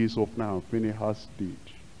what this Ophni and Phinehas did?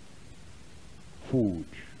 Food,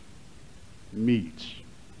 meat,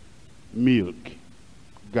 milk,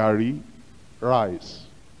 gari, rice.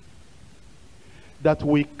 That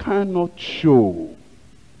we cannot show.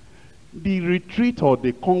 The retreat or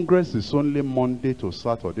the congress is only Monday to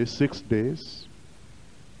Saturday, 6 days.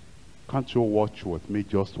 Can't you watch with me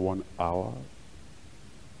just 1 hour?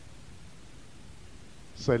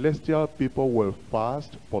 Celestial people will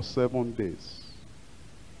fast for 7 days.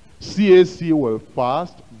 CAC will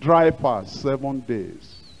fast, dry fast, 7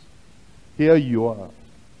 days. Here you are.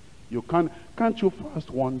 You can't you fast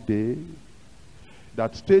 1 day?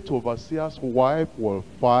 That state overseer's wife will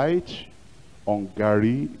fight on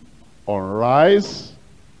gari, on rice.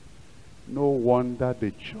 No wonder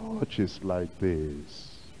the church is like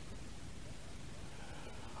this.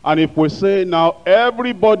 And if we say now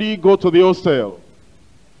everybody go to the hostel,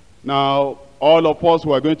 now all of us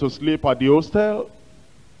who are going to sleep at the hostel,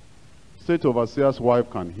 state overseer's wife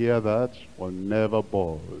can hear that, will never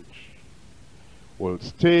budge. Will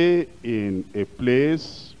stay in a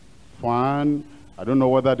place, fan. I don't know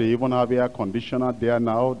whether they even have air conditioner there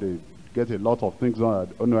now. They get a lot of things I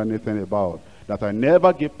don't know anything about, that I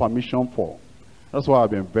never give permission for. That's why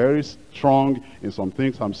I've been very strong in some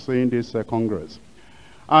things I'm saying this Congress.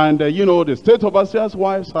 And the state overseer's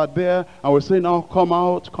wives are there, and we say, now come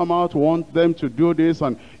out, we want them to do this,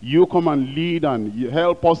 and you come and lead, and you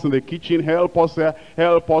help us in the kitchen, help us there,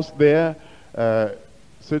 help us there.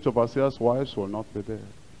 State overseer's wives will not be there.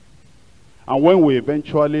 And when we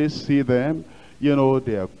eventually see them, they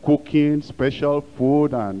are cooking special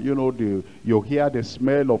food, and you hear the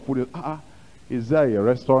smell of food. Is there a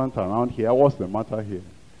restaurant around here? What's the matter here?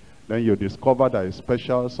 Then you discover there is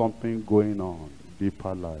special something going on,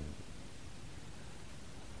 deeper life.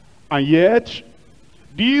 And yet,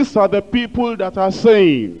 these are the people that are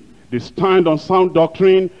saying they stand on sound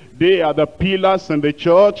doctrine. They are the pillars in the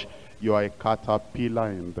church. You are a caterpillar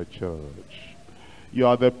in the church. You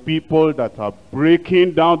are the people that are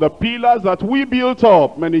breaking down the pillars that we built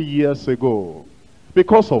up many years ago.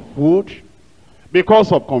 Because of food,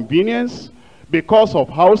 because of convenience, because of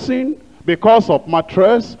housing, because of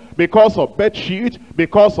mattress, because of bed sheet,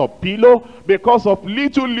 because of pillow, because of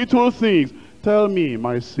little things. Tell me,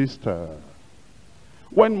 my sister,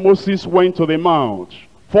 when Moses went to the mount,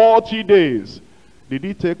 40 days, did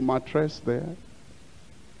he take mattress there?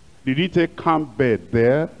 Did he take camp bed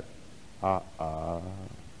there?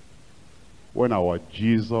 When our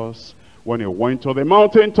Jesus, when he went to the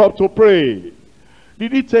mountaintop to pray,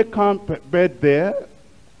 did he take camp bed there?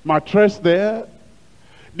 Mattress there?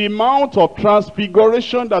 The Mount of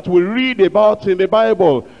Transfiguration that we read about in the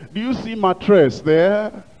Bible, do you see mattress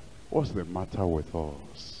there? What's the matter with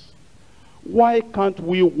us? Why can't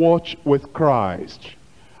we watch with Christ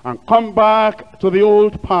and come back to the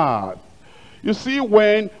old path? You see,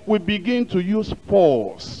 when we begin to use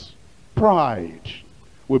force, pride,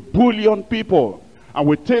 we bully on people, and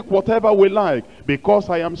we take whatever we like, because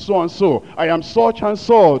I am so and so, I am such and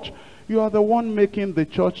such, you are the one making the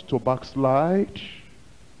church to backslide.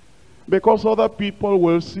 Because other people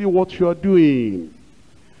will see what you are doing,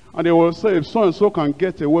 and they will say, if so and so can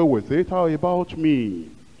get away with it, how about me?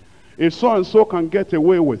 If so and so can get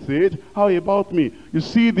away with it, how about me? You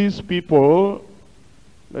see, these people,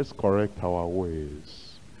 let's correct our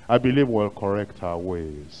ways. I believe we'll correct our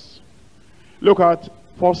ways. Look at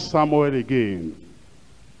 1 Samuel again,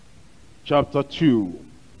 chapter 2,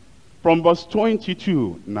 from verse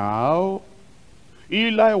 22. Now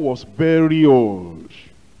Eli was very old,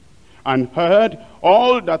 and heard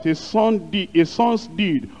all that his sons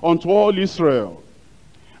did unto all Israel,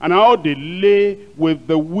 and how they lay with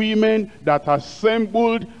the women that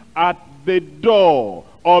assembled at the door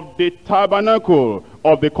of the tabernacle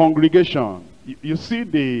of the congregation. You see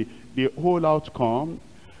the whole outcome.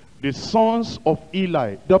 The sons of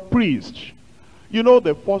Eli, the priest. You know,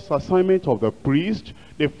 the first assignment of the priest,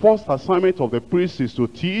 is to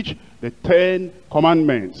teach the 10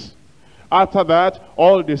 commandments. After that,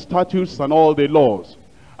 all the statutes and all the laws.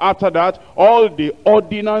 After that, all the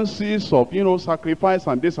ordinances of, sacrifice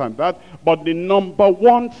and this and that. But the number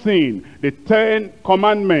one thing, the 10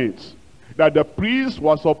 commandments that the priest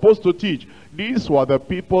was supposed to teach. These were the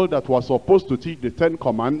people that were supposed to teach the 10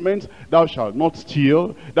 commandments. Thou shalt not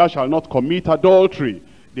steal, thou shalt not commit adultery.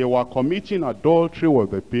 They were committing adultery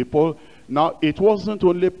with the people. Now, it wasn't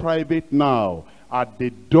only private now, at the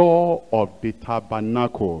door of the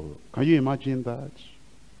tabernacle. Can you imagine that?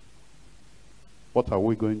 What are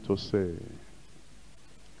we going to say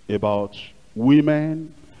about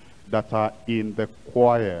women that are in the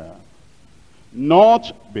choir?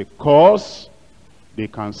 Not because they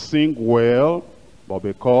can sing well, but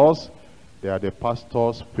because they are the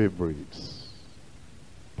pastor's favorites,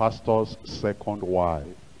 pastor's second wife.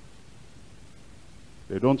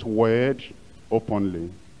 They don't wed openly.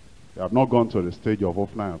 They have not gone to the stage of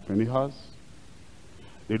Hophni and Phinehas.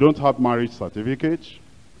 They don't have marriage certificate.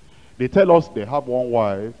 They tell us they have one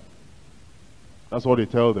wife. That's what they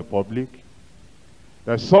tell the public.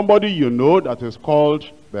 There's somebody that is called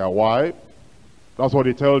their wife. That's what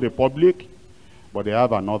they tell the public. But they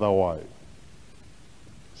have another wife.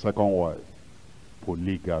 Second wife.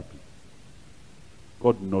 Polygamy.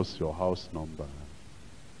 God knows your house number.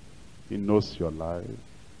 He knows your life.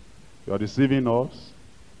 You are deceiving us.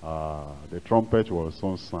 The trumpet will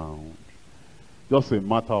soon sound. Just a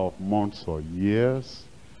matter of months or years,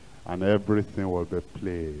 and everything will be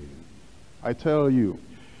played. I tell you,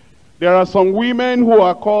 there are some women who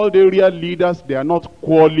are called area leaders. They are not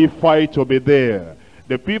qualified to be there.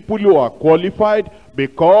 The people who are qualified,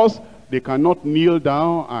 because they cannot kneel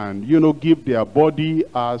down and, give their body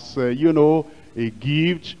as, a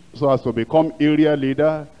gift so as to become area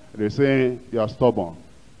leader, they say, you are stubborn.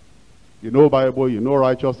 You know Bible, you know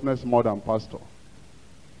righteousness more than pastor.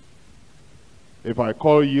 If I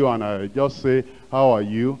call you and I just say, how are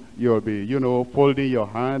you? You'll be, folding your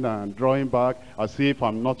hand and drawing back as if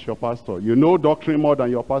I'm not your pastor. You know doctrine more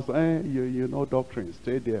than your pastor. You know doctrine.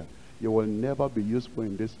 Stay there. You will never be useful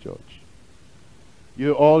in this church.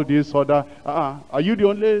 You all these other, are you the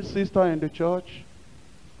only sister in the church?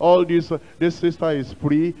 All this sister is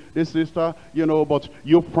free, this sister, but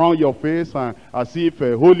you frown your face and as if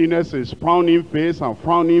holiness is frowning face and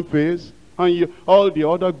frowning face. And all the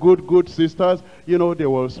other good sisters, they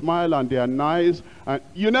will smile and they are nice. And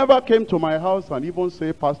you never came to my house and even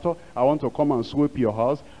say, Pastor, I want to come and sweep your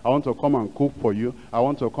house. I want to come and cook for you. I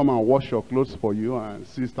want to come and wash your clothes for you. And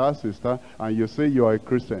sister, and you say you are a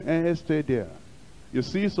Christian. Stay there. You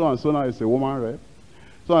see, so and so now is a woman rep.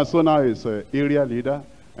 So and so now is an area leader.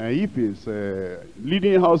 And if it's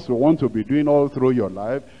leading house you want to be doing all through your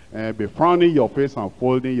life, be frowning your face and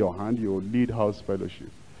folding your hand, you will lead house fellowship.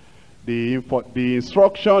 The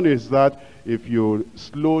instruction is that if you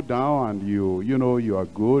slow down and you are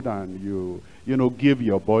good and you give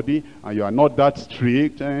your body and you are not that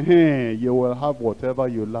strict, you will have whatever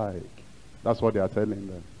you like. That's what they are telling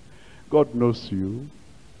them. God knows you.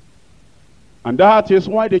 And that is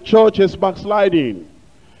why the church is backsliding.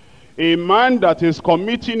 A man that is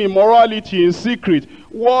committing immorality in secret,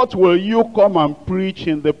 what will you come and preach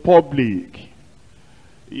in the public?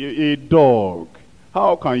 A dog.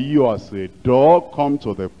 How can you as a dog come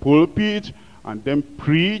to the pulpit and then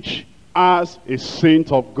preach as a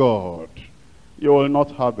saint of God? You will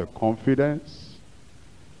not have the confidence.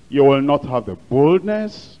 You will not have the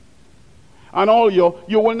boldness. And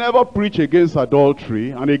you will never preach against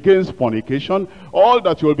adultery and against fornication. All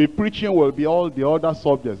that you will be preaching will be all the other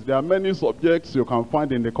subjects. There are many subjects you can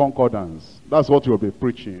find in the concordance. That's what you will be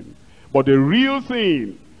preaching. But the real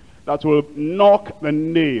thing that will knock the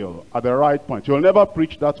nail at the right point, you will never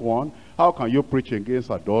preach that one. How can you preach against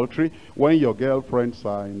adultery when your girlfriends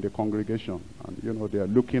are in the congregation and they are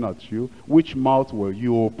looking at you? Which mouth will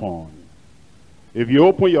you open? If you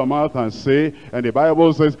open your mouth and say, and the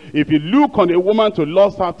Bible says, if you look on a woman to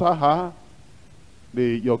lust after her,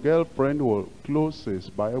 your girlfriend will close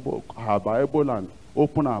her Bible and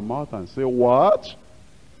open her mouth and say, what?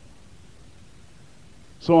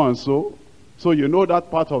 So and so. So you know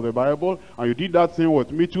that part of the Bible, and you did that thing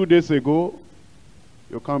with me 2 days ago.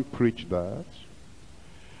 You can't preach that.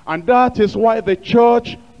 And that is why the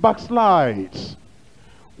church backslides.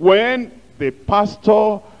 When the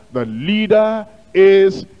pastor, the leader,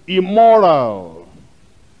 is immoral.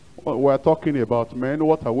 Well, we're talking about men.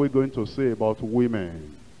 What are we going to say about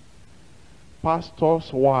women?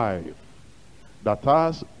 Pastor's wife that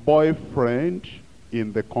has boyfriend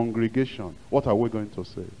in the congregation. What are we going to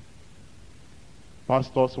say?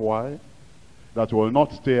 Pastor's wife that will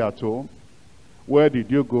not stay at home. Where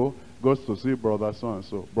did you go? Goes to see brother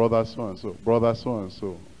so-and-so, brother so-and-so, brother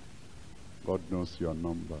so-and-so. God knows your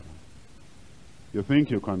number. You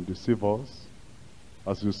think you can deceive us?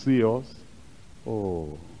 As you see us,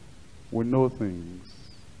 oh, we know things.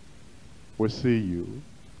 We see you.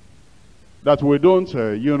 That we don't,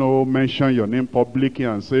 mention your name publicly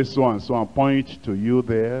and say so and so and point to you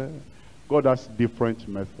there. God has different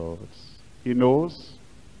methods. He knows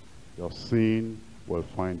your sin will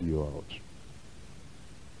find you out.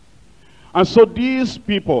 And so these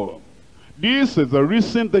people, this is the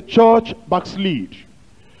reason the church backslid.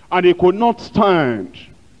 And they could not stand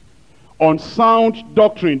on sound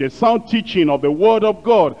doctrine, the sound teaching of the word of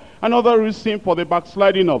God. Another reason for the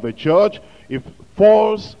backsliding of the church is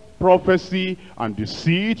false prophecy and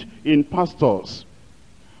deceit in pastors.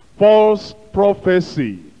 False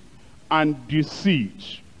prophecy and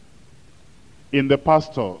deceit in the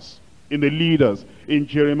pastors, in the leaders. In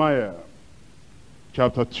Jeremiah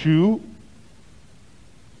chapter 2,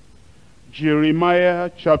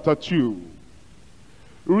 Jeremiah chapter 2,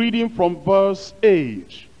 reading from verse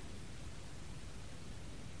 8.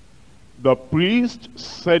 The priest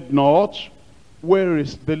said not, where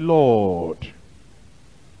is the Lord?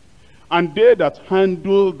 And they that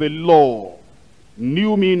handle the law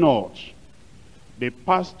knew me not. The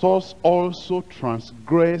pastors also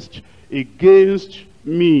transgressed against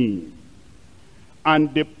me.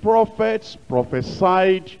 And the prophets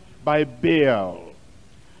prophesied by Baal,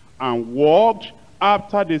 and walked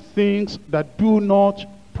after the things that do not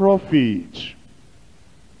profit.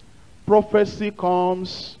 Prophecy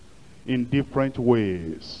comes in different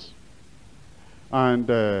ways. And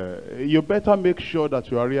you better make sure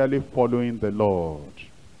that you are really following the Lord.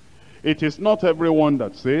 It is not everyone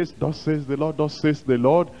that says, thus says the Lord, thus says the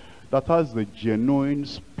Lord, that has the genuine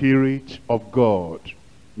Spirit of God.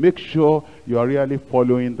 Make sure you are really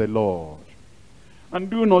following the Lord. And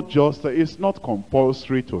do not just, it's not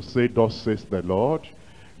compulsory to say, thus says the Lord.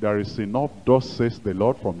 There is enough, thus says the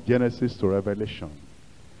Lord, from Genesis to Revelation.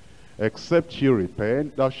 Except ye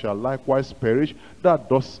repent, thou shalt likewise perish. That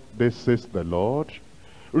thus says the Lord.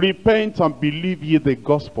 Repent and believe ye the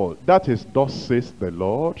gospel. That is, thus says the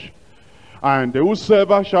Lord. And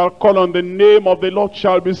whosoever shall call on the name of the Lord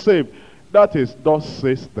shall be saved. That is, thus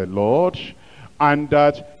says the Lord. And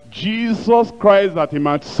that Jesus Christ, that he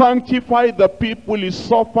might sanctify the people, he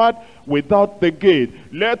suffered without the gate.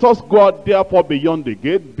 Let us go out therefore beyond the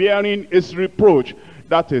gate, bearing his reproach.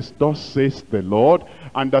 That is, thus says the Lord.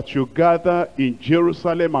 And that you gather in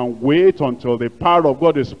Jerusalem and wait until the power of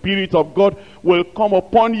God, the Spirit of God, will come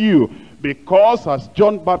upon you. Because as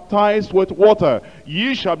John baptized with water,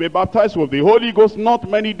 ye shall be baptized with the Holy Ghost not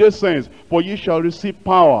many days since, for ye shall receive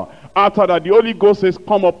power After that, the Holy Ghost is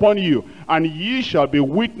come upon you, and ye shall be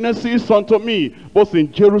witnesses unto me, both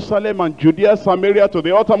in Jerusalem and Judea, Samaria, to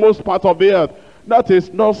the uttermost part of the earth. That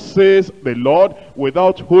is not, says the Lord,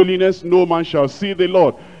 without holiness no man shall see the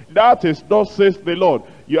Lord. That is not, says the Lord.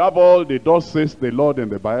 You have all the thus says the Lord in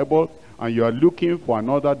the Bible, and you are looking for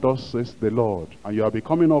another thus says the Lord, and you are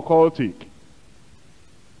becoming occultic.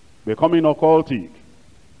 Becoming occultic.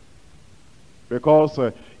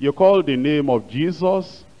 Because you call the name of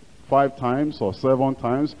Jesus 5 times or 7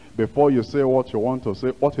 times before you say what you want to say.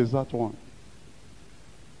 What is that one?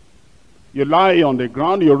 You lie on the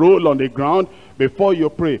ground, you roll on the ground before you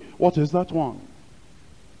pray. What is that one?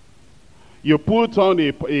 You put on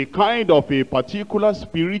a kind of a particular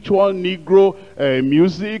spiritual Negro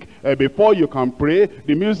music before you can pray.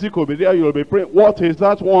 The music will be there, you'll be praying. What is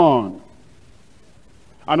that one?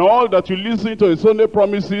 And all that you listen to is only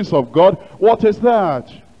promises of God. What is that?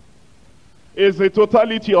 It's the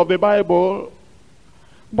totality of the Bible.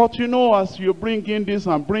 But you know, as you bring in this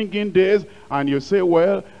and bring in this, and you say,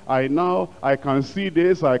 well, I can see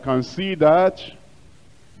this, I can see that.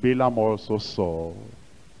 Balaam also saw.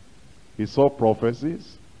 He saw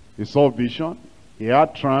prophecies. He saw vision. He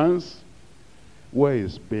had trance. Where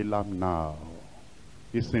is Balaam now?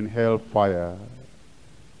 He's in hellfire.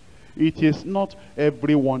 It is not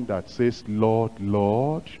everyone that says, Lord,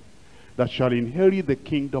 Lord, that shall inherit the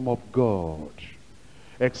kingdom of God,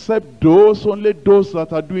 except only those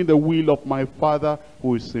that are doing the will of my Father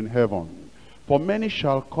who is in heaven. For many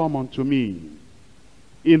shall come unto me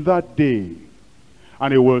in that day,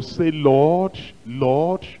 and they will say, Lord,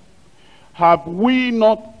 Lord, have we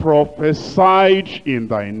not prophesied in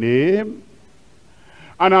thy name?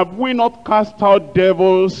 And have we not cast out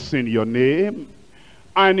devils in your name?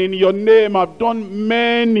 And in your name have done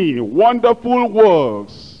many wonderful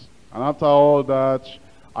works. And after all that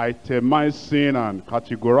itemizing and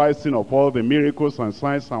categorizing of all the miracles and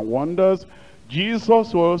signs and wonders,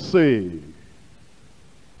 Jesus will say,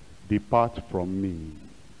 depart from me,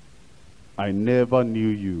 I never knew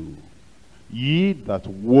you, ye that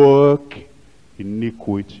work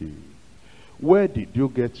iniquity. Where did you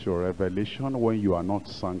get your revelation when you are not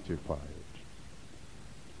sanctified?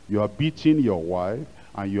 You are beating your wife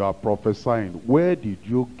and you are prophesying. Where did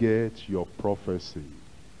you get your prophecy?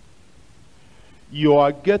 You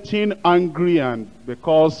are getting angry, and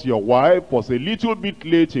because your wife was a little bit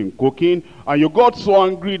late in cooking, and you got so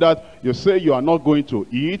angry that you say you are not going to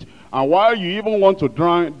eat, and while you even want to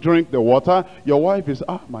drink the water, your wife is,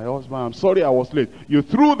 my husband, I'm sorry I was late. You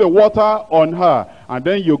threw the water on her, and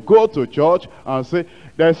then you go to church and say,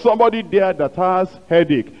 there's somebody there that has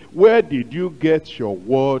headache. Where did you get your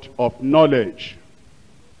word of knowledge?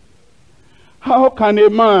 How can a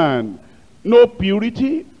man know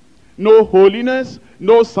purity, no holiness,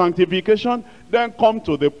 no sanctification, then come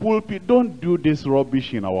to the pulpit? Don't do this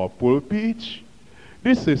rubbish in our pulpit.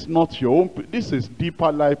 This is not your own, this is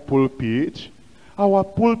Deeper Life pulpit. Our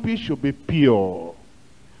pulpit should be pure.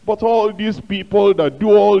 But all these people that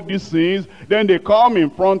do all these things, then they come in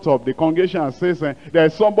front of the congregation and say,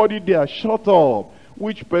 there's somebody there. Shut up.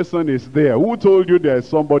 Which person is there? Who told you there's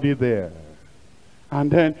somebody there? And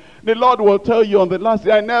then the Lord will tell you on the last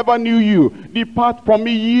day, I never knew you. Depart from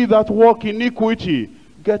me, ye that walk iniquity.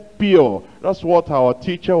 Get pure. That's what our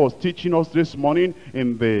teacher was teaching us this morning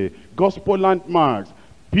in the gospel landmarks.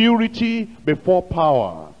 Purity before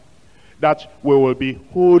power. That we will be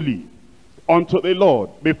holy unto the Lord,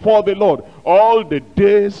 before the Lord, all the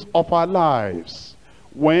days of our lives.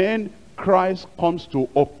 When Christ comes to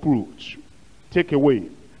uproot, take away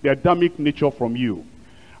the Adamic nature from you,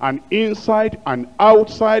 and inside and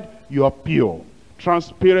outside you are pure,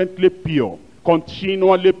 transparently pure,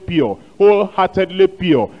 continually pure, wholeheartedly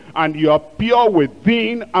pure, and you are pure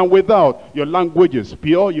within and without. Your language is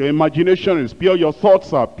pure, your imagination is pure, your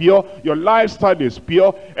thoughts are pure, your lifestyle is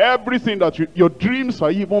pure, everything that your dreams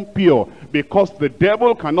are even pure, because the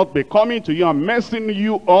devil cannot be coming to you and messing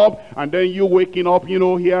you up, and then you waking up,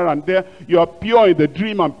 here and there. You are pure in the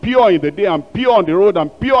dream, and pure in the day, and pure on the road,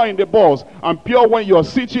 and pure in the bus, and pure when you are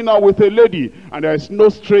sitting out with a lady, and there is no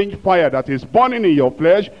strange fire that is burning in your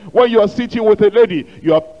flesh. When you are sitting with a lady,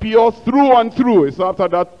 you are pure through and through. It's after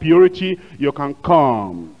that purity you can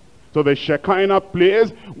come to the Shekinah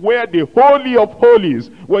place, where the Holy of Holies,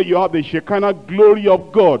 where you have the Shekinah glory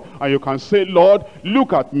of God, and you can say, Lord,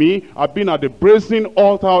 look at me, I've been at the brazen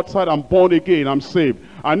altar outside, I'm born again, I'm saved.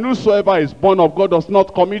 And whosoever is born of God does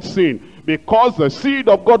not commit sin, because the seed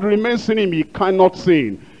of God remains in him, he cannot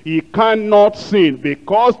sin. He cannot sin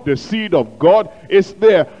because the seed of God is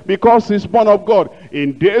there, because he's born of God.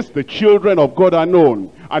 In this, the children of God are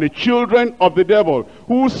known, and the children of the devil.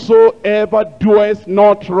 Whosoever doeth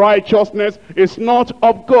not righteousness is not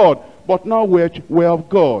of God, but now we're of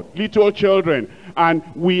God, little children. And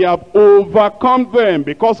we have overcome them,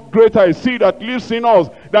 because greater is he that lives in us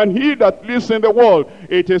than he that lives in the world.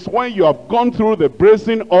 It is when you have gone through the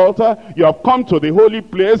brazen altar, you have come to the holy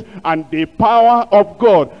place, and the power of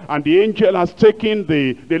God, and the angel has taken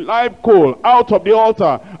the live coal out of the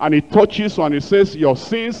altar, and it touches you, and it says, your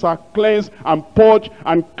sins are cleansed and purged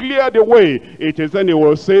and cleared away. It is then he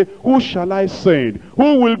will say, who shall I send?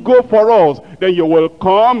 Who will go for us? Then you will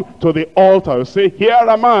come to the altar. You say, here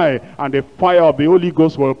am I, and the fire of the Holy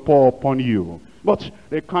Ghost will pour upon you. But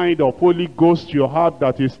the kind of Holy Ghost you have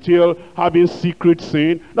that is still having secret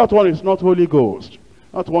sin, that one is not Holy Ghost.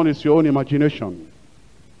 That one is your own imagination.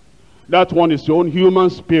 That one is your own human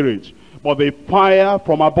spirit. But the fire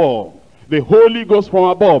from above, the Holy Ghost from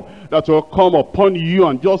above, that will come upon you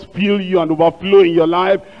and just fill you and overflow in your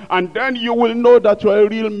life, and then you will know that you're a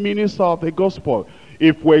real minister of the gospel.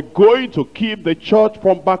 If we're going to keep the church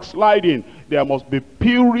from backsliding, there must be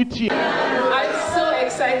purity. I'm so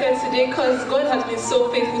excited today because God has been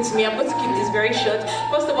so faithful to me. I'm going to keep this very short.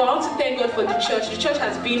 First of all, I want to thank God for the church. The church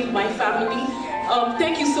has been my family.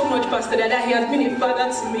 Thank you so much, Pastor Dada. He has been a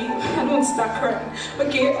father to me. I don't start crying.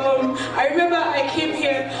 Okay, I remember I came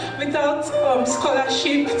here without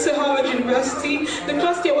scholarship to Harvard University. The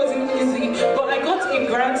first year wasn't easy, but I got a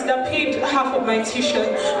grant that paid half of my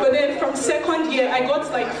tuition. But then from second year, I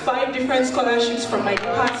got like 5 different scholarships from my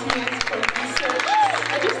department, from research.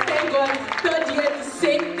 I just thank God. Third year, the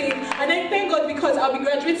same thing. And I thank God because I'll be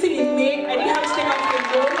graduating in May. I didn't have to take out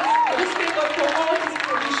a loan. I just thank God for all these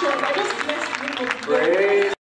provisions. I just bless you. Great.